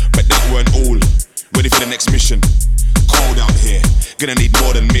 But that weren't all. Ready for the next mission. Cold out here. Gonna need more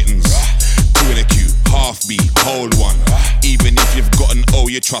than mittens. Two in a queue. Half beat. Hold one. Even if you've got an O,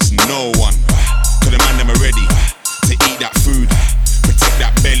 you trust no one. Cause the man them are ready to eat that food. Protect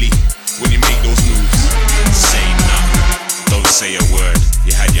that belly when you make those moves. Say nothing. Don't say a word.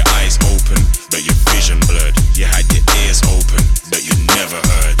 You had your eyes open, but your vision blurred. You had your ears open, but you never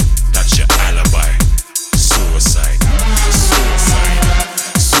heard. That's your alibi. Suicide. Suicide.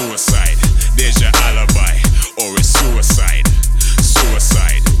 Suicide. There's your alibi. Or it's suicide.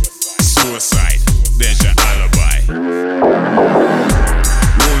 Suicide. Suicide. There's your alibi.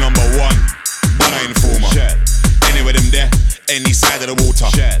 Rule number 1. Banner informer. Anywhere them there, any side of the water.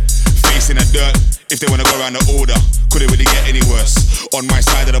 Face in the dirt, if they wanna go around the order. Could it really get any worse? On my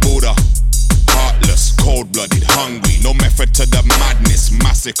side of the border. Heartless, cold-blooded, hungry. No method to the madness,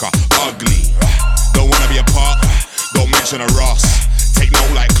 massacre, ugly. Don't wanna be a part, don't mention a Ross. Take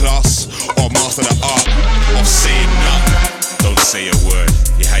note like class, or master the art of saying nothing. Don't say a word.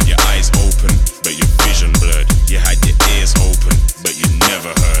 You had your eyes open, but your vision blurred. You had your ears open, but you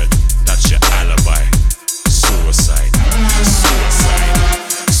never heard. That's your alibi. Suicide. Suicide.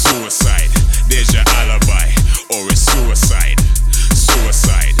 Suicide. There's your alibi. Or it's suicide.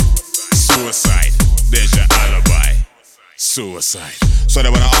 Suicide. Suicide. There's your alibi. Suicide. So they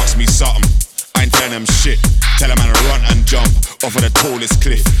wanna ask me something, I ain't telling them shit. Tell them I'm run and jump off of the tallest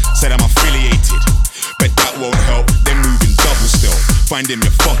cliff. Said I'm affiliated, but that won't help. They're moving double still, finding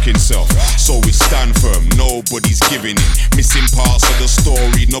your fucking self. So we stand firm, nobody's giving in. Missing parts of the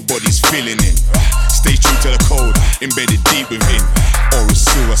story, nobody's filling in. Stay true to the code, embedded deep within. Or it's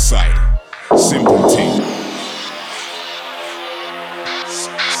suicide. Simple thing.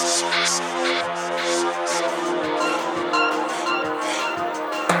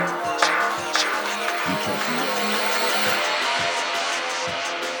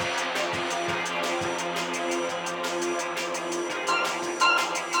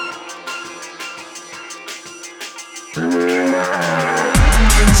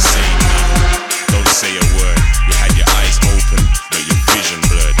 Don't say a word. You had your eyes open, but your vision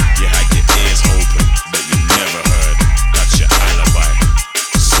blurred. You had your ears open, but you never heard. That's your alibi.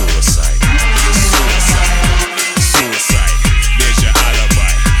 Suicide. Suicide. Suicide. There's your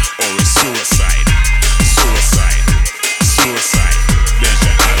alibi. Or it's suicide. Suicide. Suicide. There's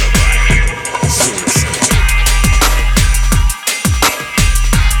your alibi. Suicide.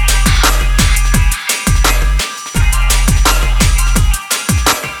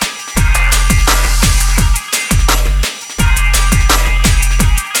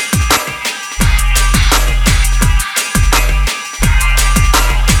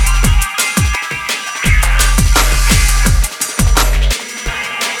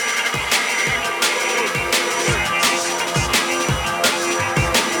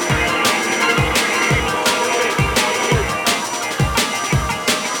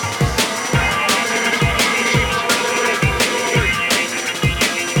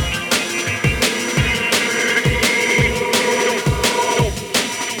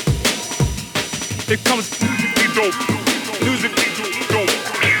 It comes musically dope. Musically dope.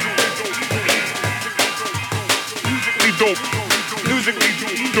 Musically dope.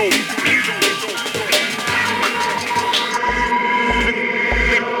 Musically dope.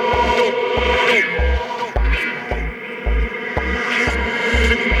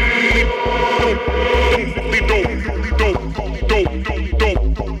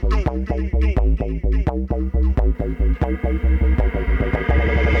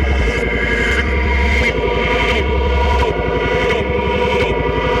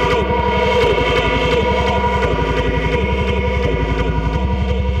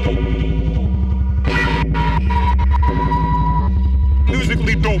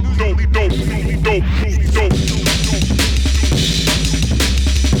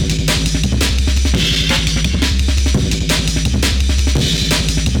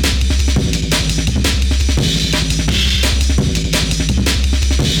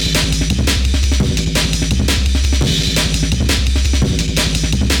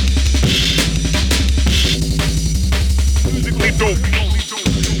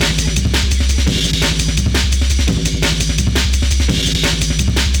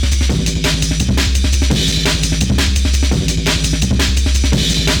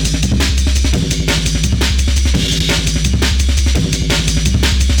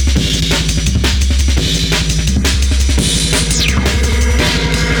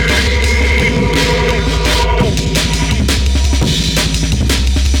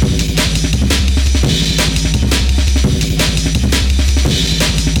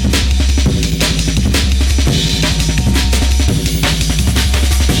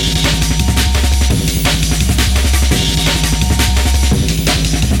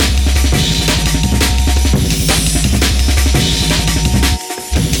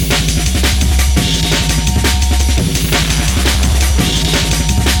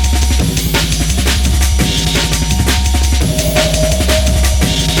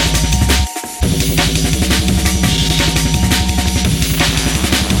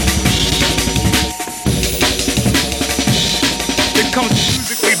 becomes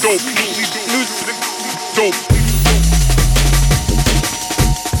musically dope. Musically dope.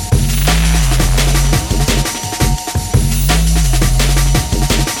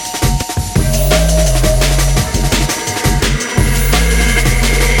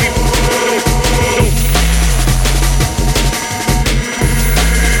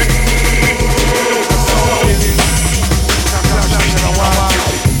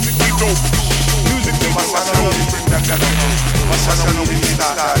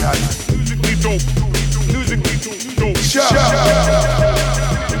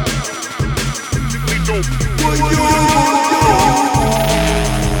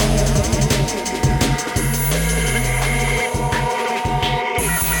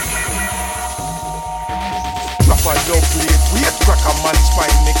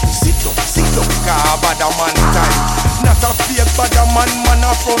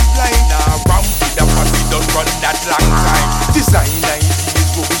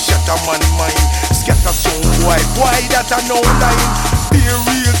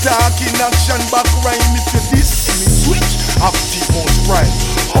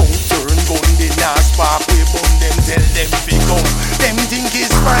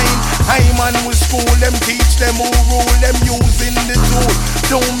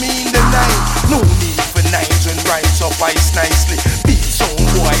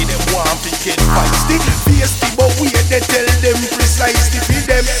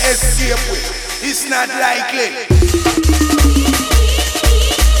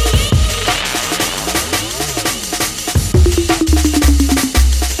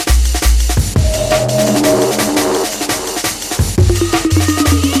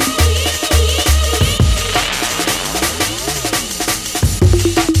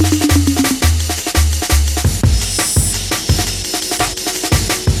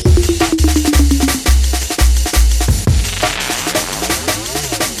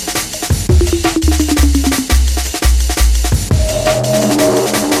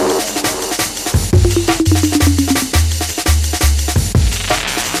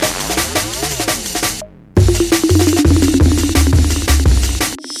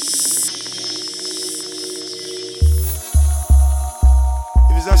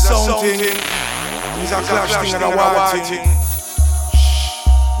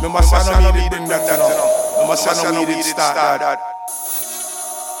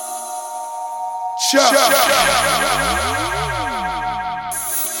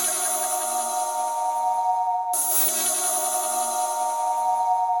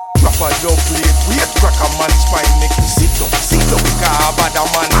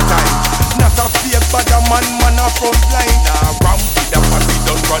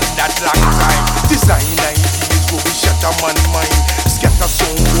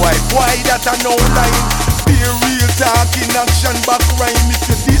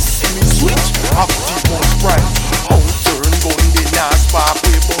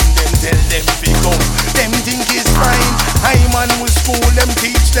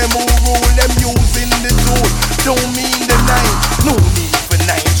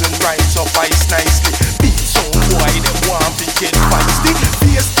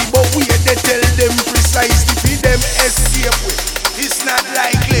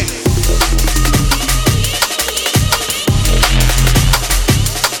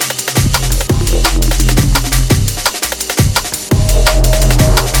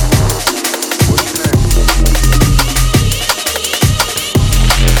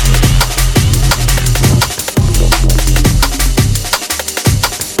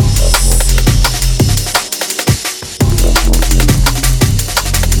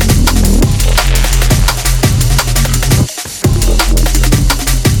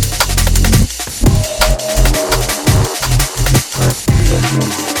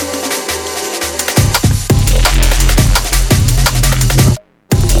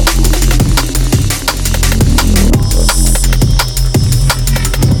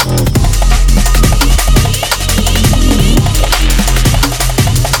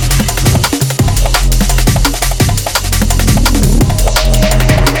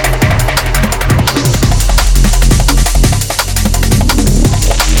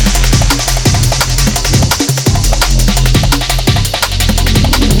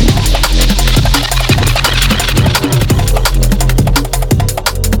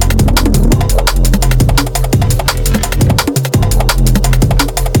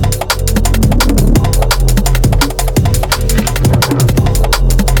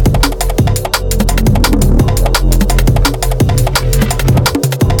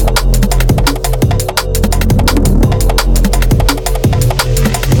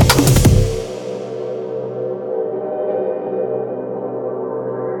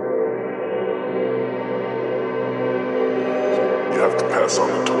 pass on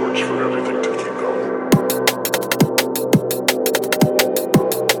the torch for everything to keep going.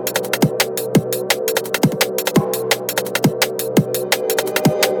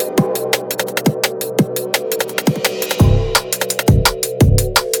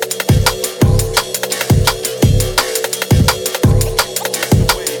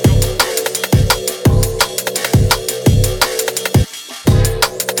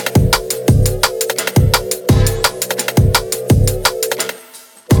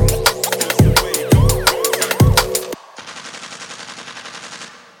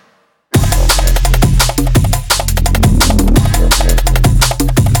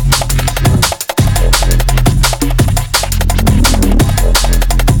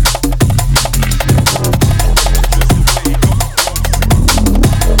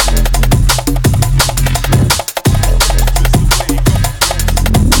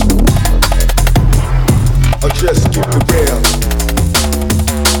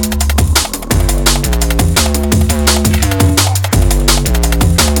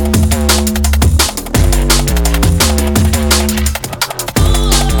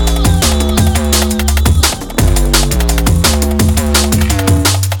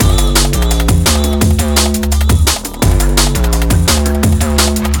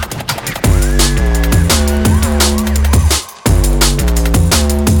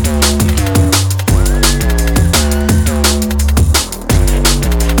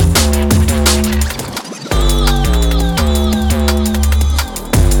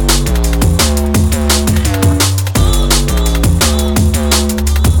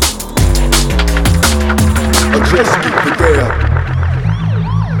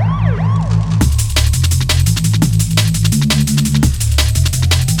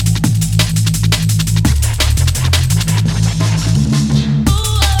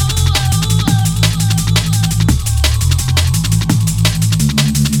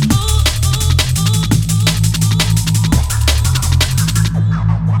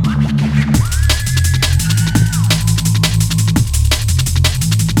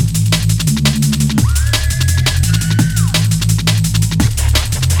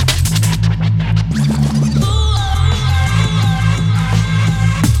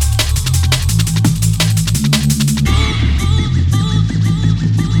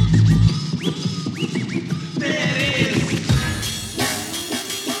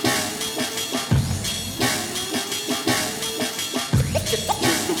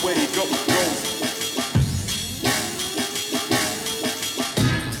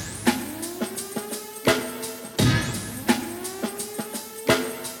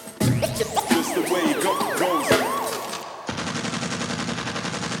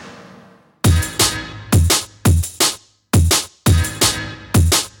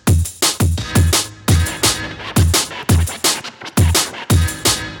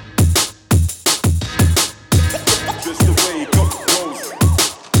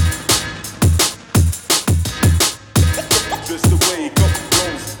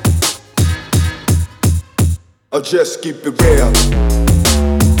 Just keep it real.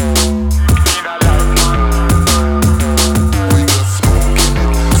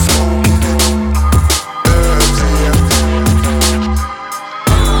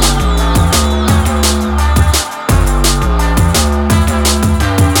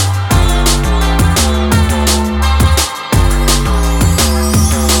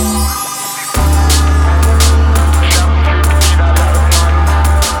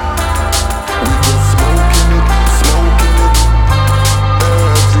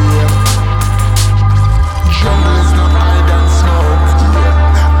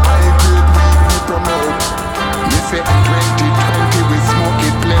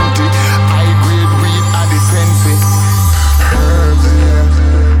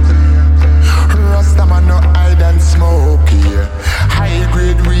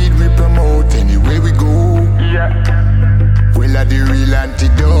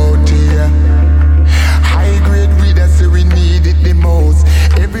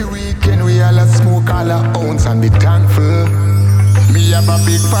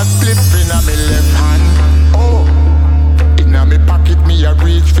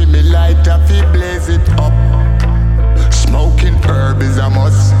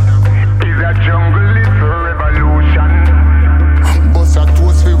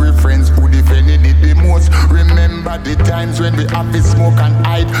 When we have this smoke and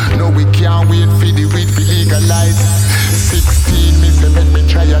hide, no we can't wait for the weed to legalize. 16, me say make me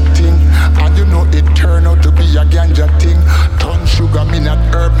try a thing, and you know it turn out to be a ganja thing. Ton sugar, me not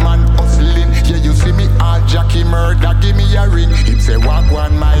herb man hustling. Yeah, you see me all Jackie murder, give me a ring. Him say walk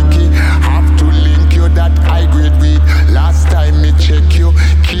one Mikey, have to link you that high grade weed. Last time me check you,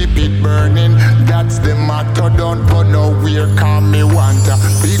 round but nowhere come me want a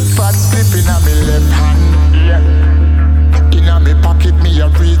big fat split in a me left hand. In a me pocket me a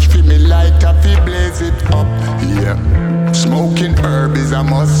reach for me lighter fi blaze it up. Yeah, smoking herb is a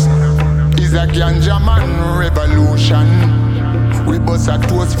must. Is a ganja man revolution. We bust a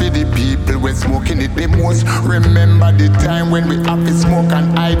toast for the people when smoking it the most. Remember the time when we have to smoke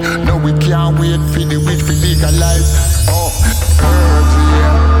and hide. Now we can't wait for the weed to legalize. Oh, herbs,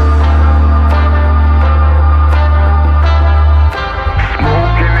 yeah.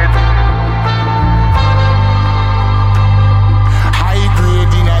 Smoking it. High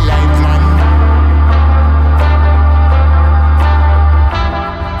grade in a life, man.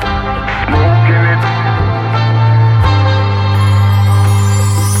 Smoking it.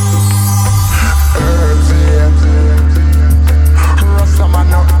 Some are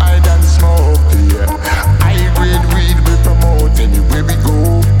not hide and smoke, yeah. High grade weed we promote anywhere we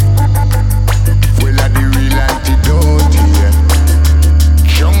go. Well, are the real antidote, yeah.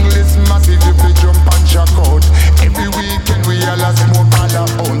 Jungle is massive if we jump and check out. Every weekend we all a smoke all our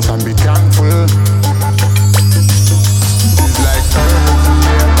ounce and be thankful. It's like herbs,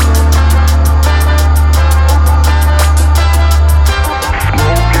 yeah.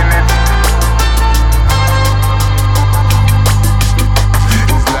 Smoking it.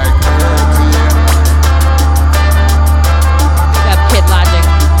 Kid Logic.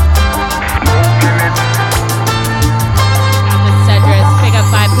 Out to Cedrus. Big up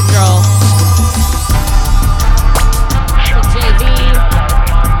Vibe Control. To JV.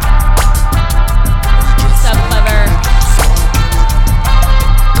 Sub Clever.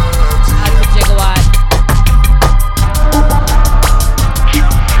 Out to Gigawatt.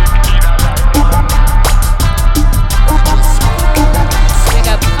 Big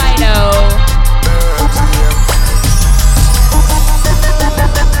up Fido.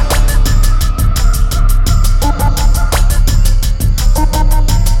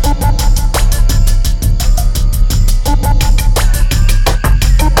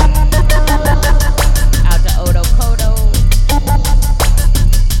 Out to Odo Kodo.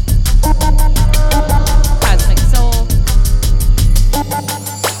 Cosmic Soul.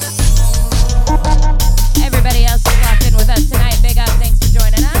 Everybody else is locked in with us tonight. Big up, thanks for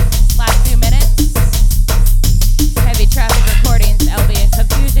joining us. Last few minutes. Heavy Traffic Recordings, LB and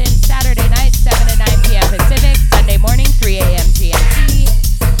Confusion. Saturday night, 7 to 9 p.m. Pacific. Sunday morning, 3 a.m. GMT.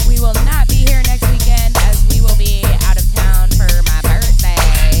 We will not be here next weekend as we will be out of town for my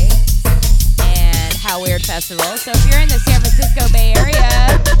birthday and How Weird Festival. So if you're in the San Francisco Bay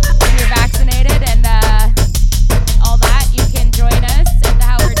Area and you're vaccinated and all that, you can join us at the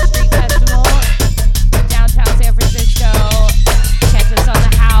Howard Street Festival, downtown San Francisco. Catch us on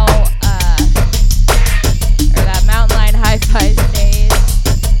the or that Mountain Line Hi-Fi stage.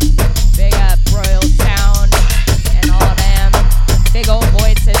 Big up Royal Sound and all of them. Big old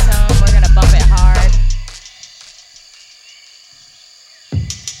Void System. We're gonna bump it hard.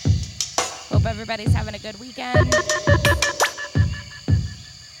 Hope everybody's having a good weekend.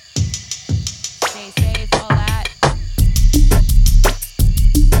 Stay safe, all that.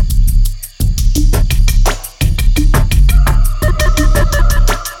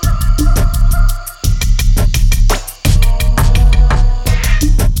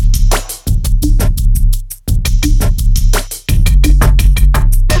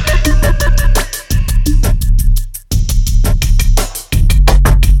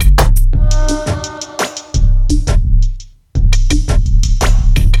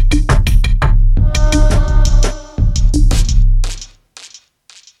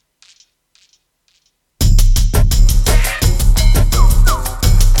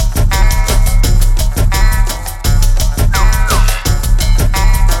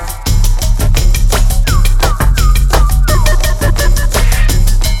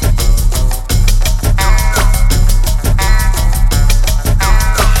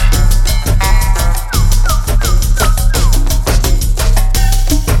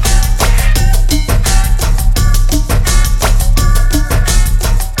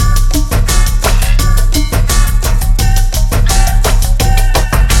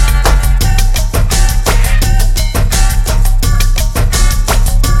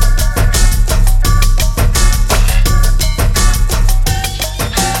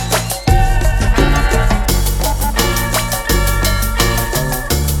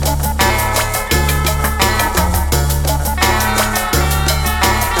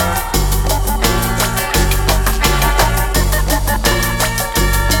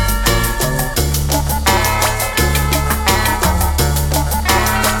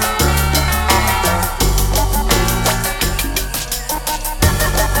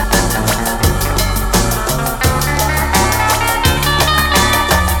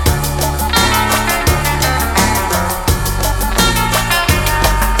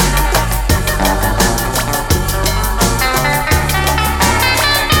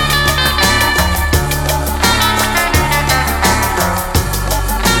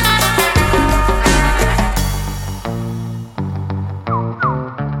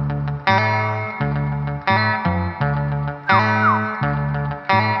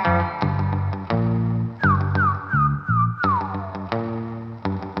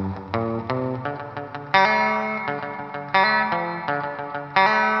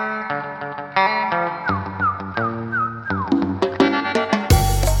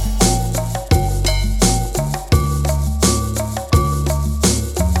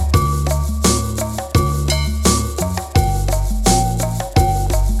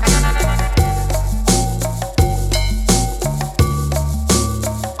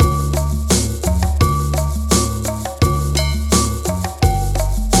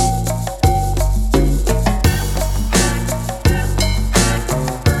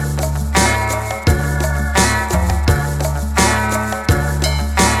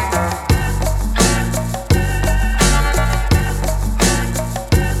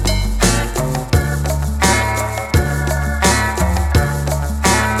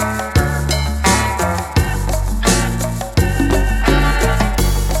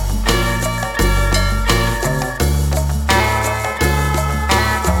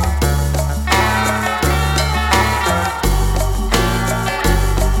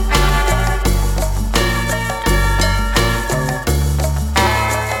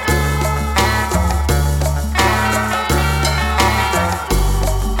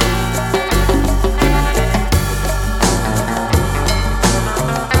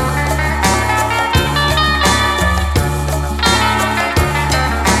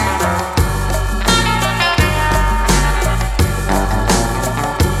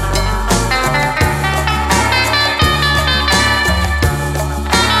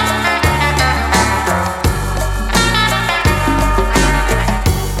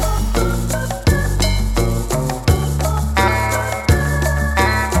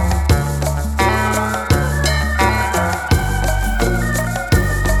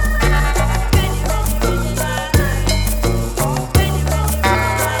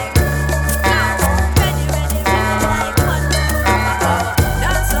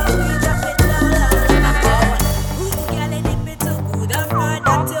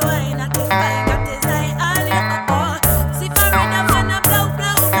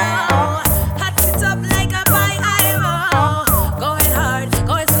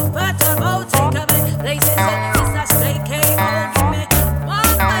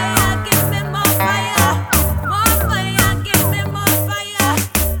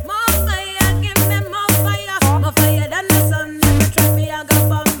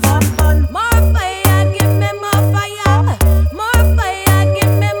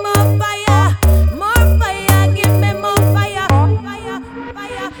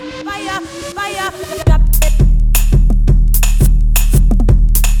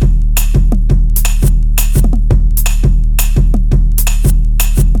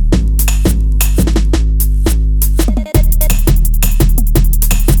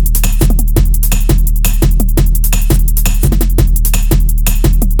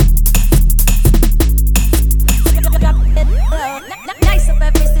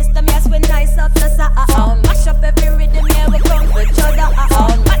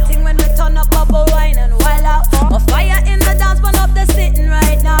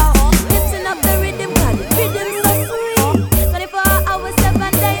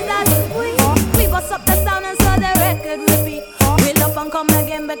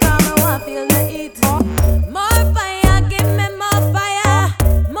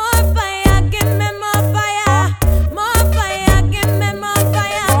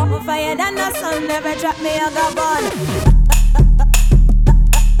 never drop me a go gun.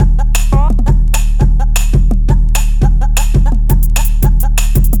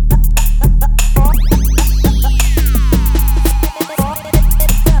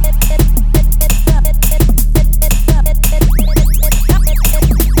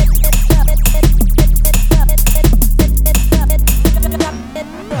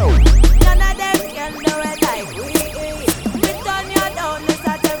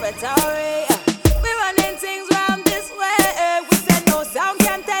 It's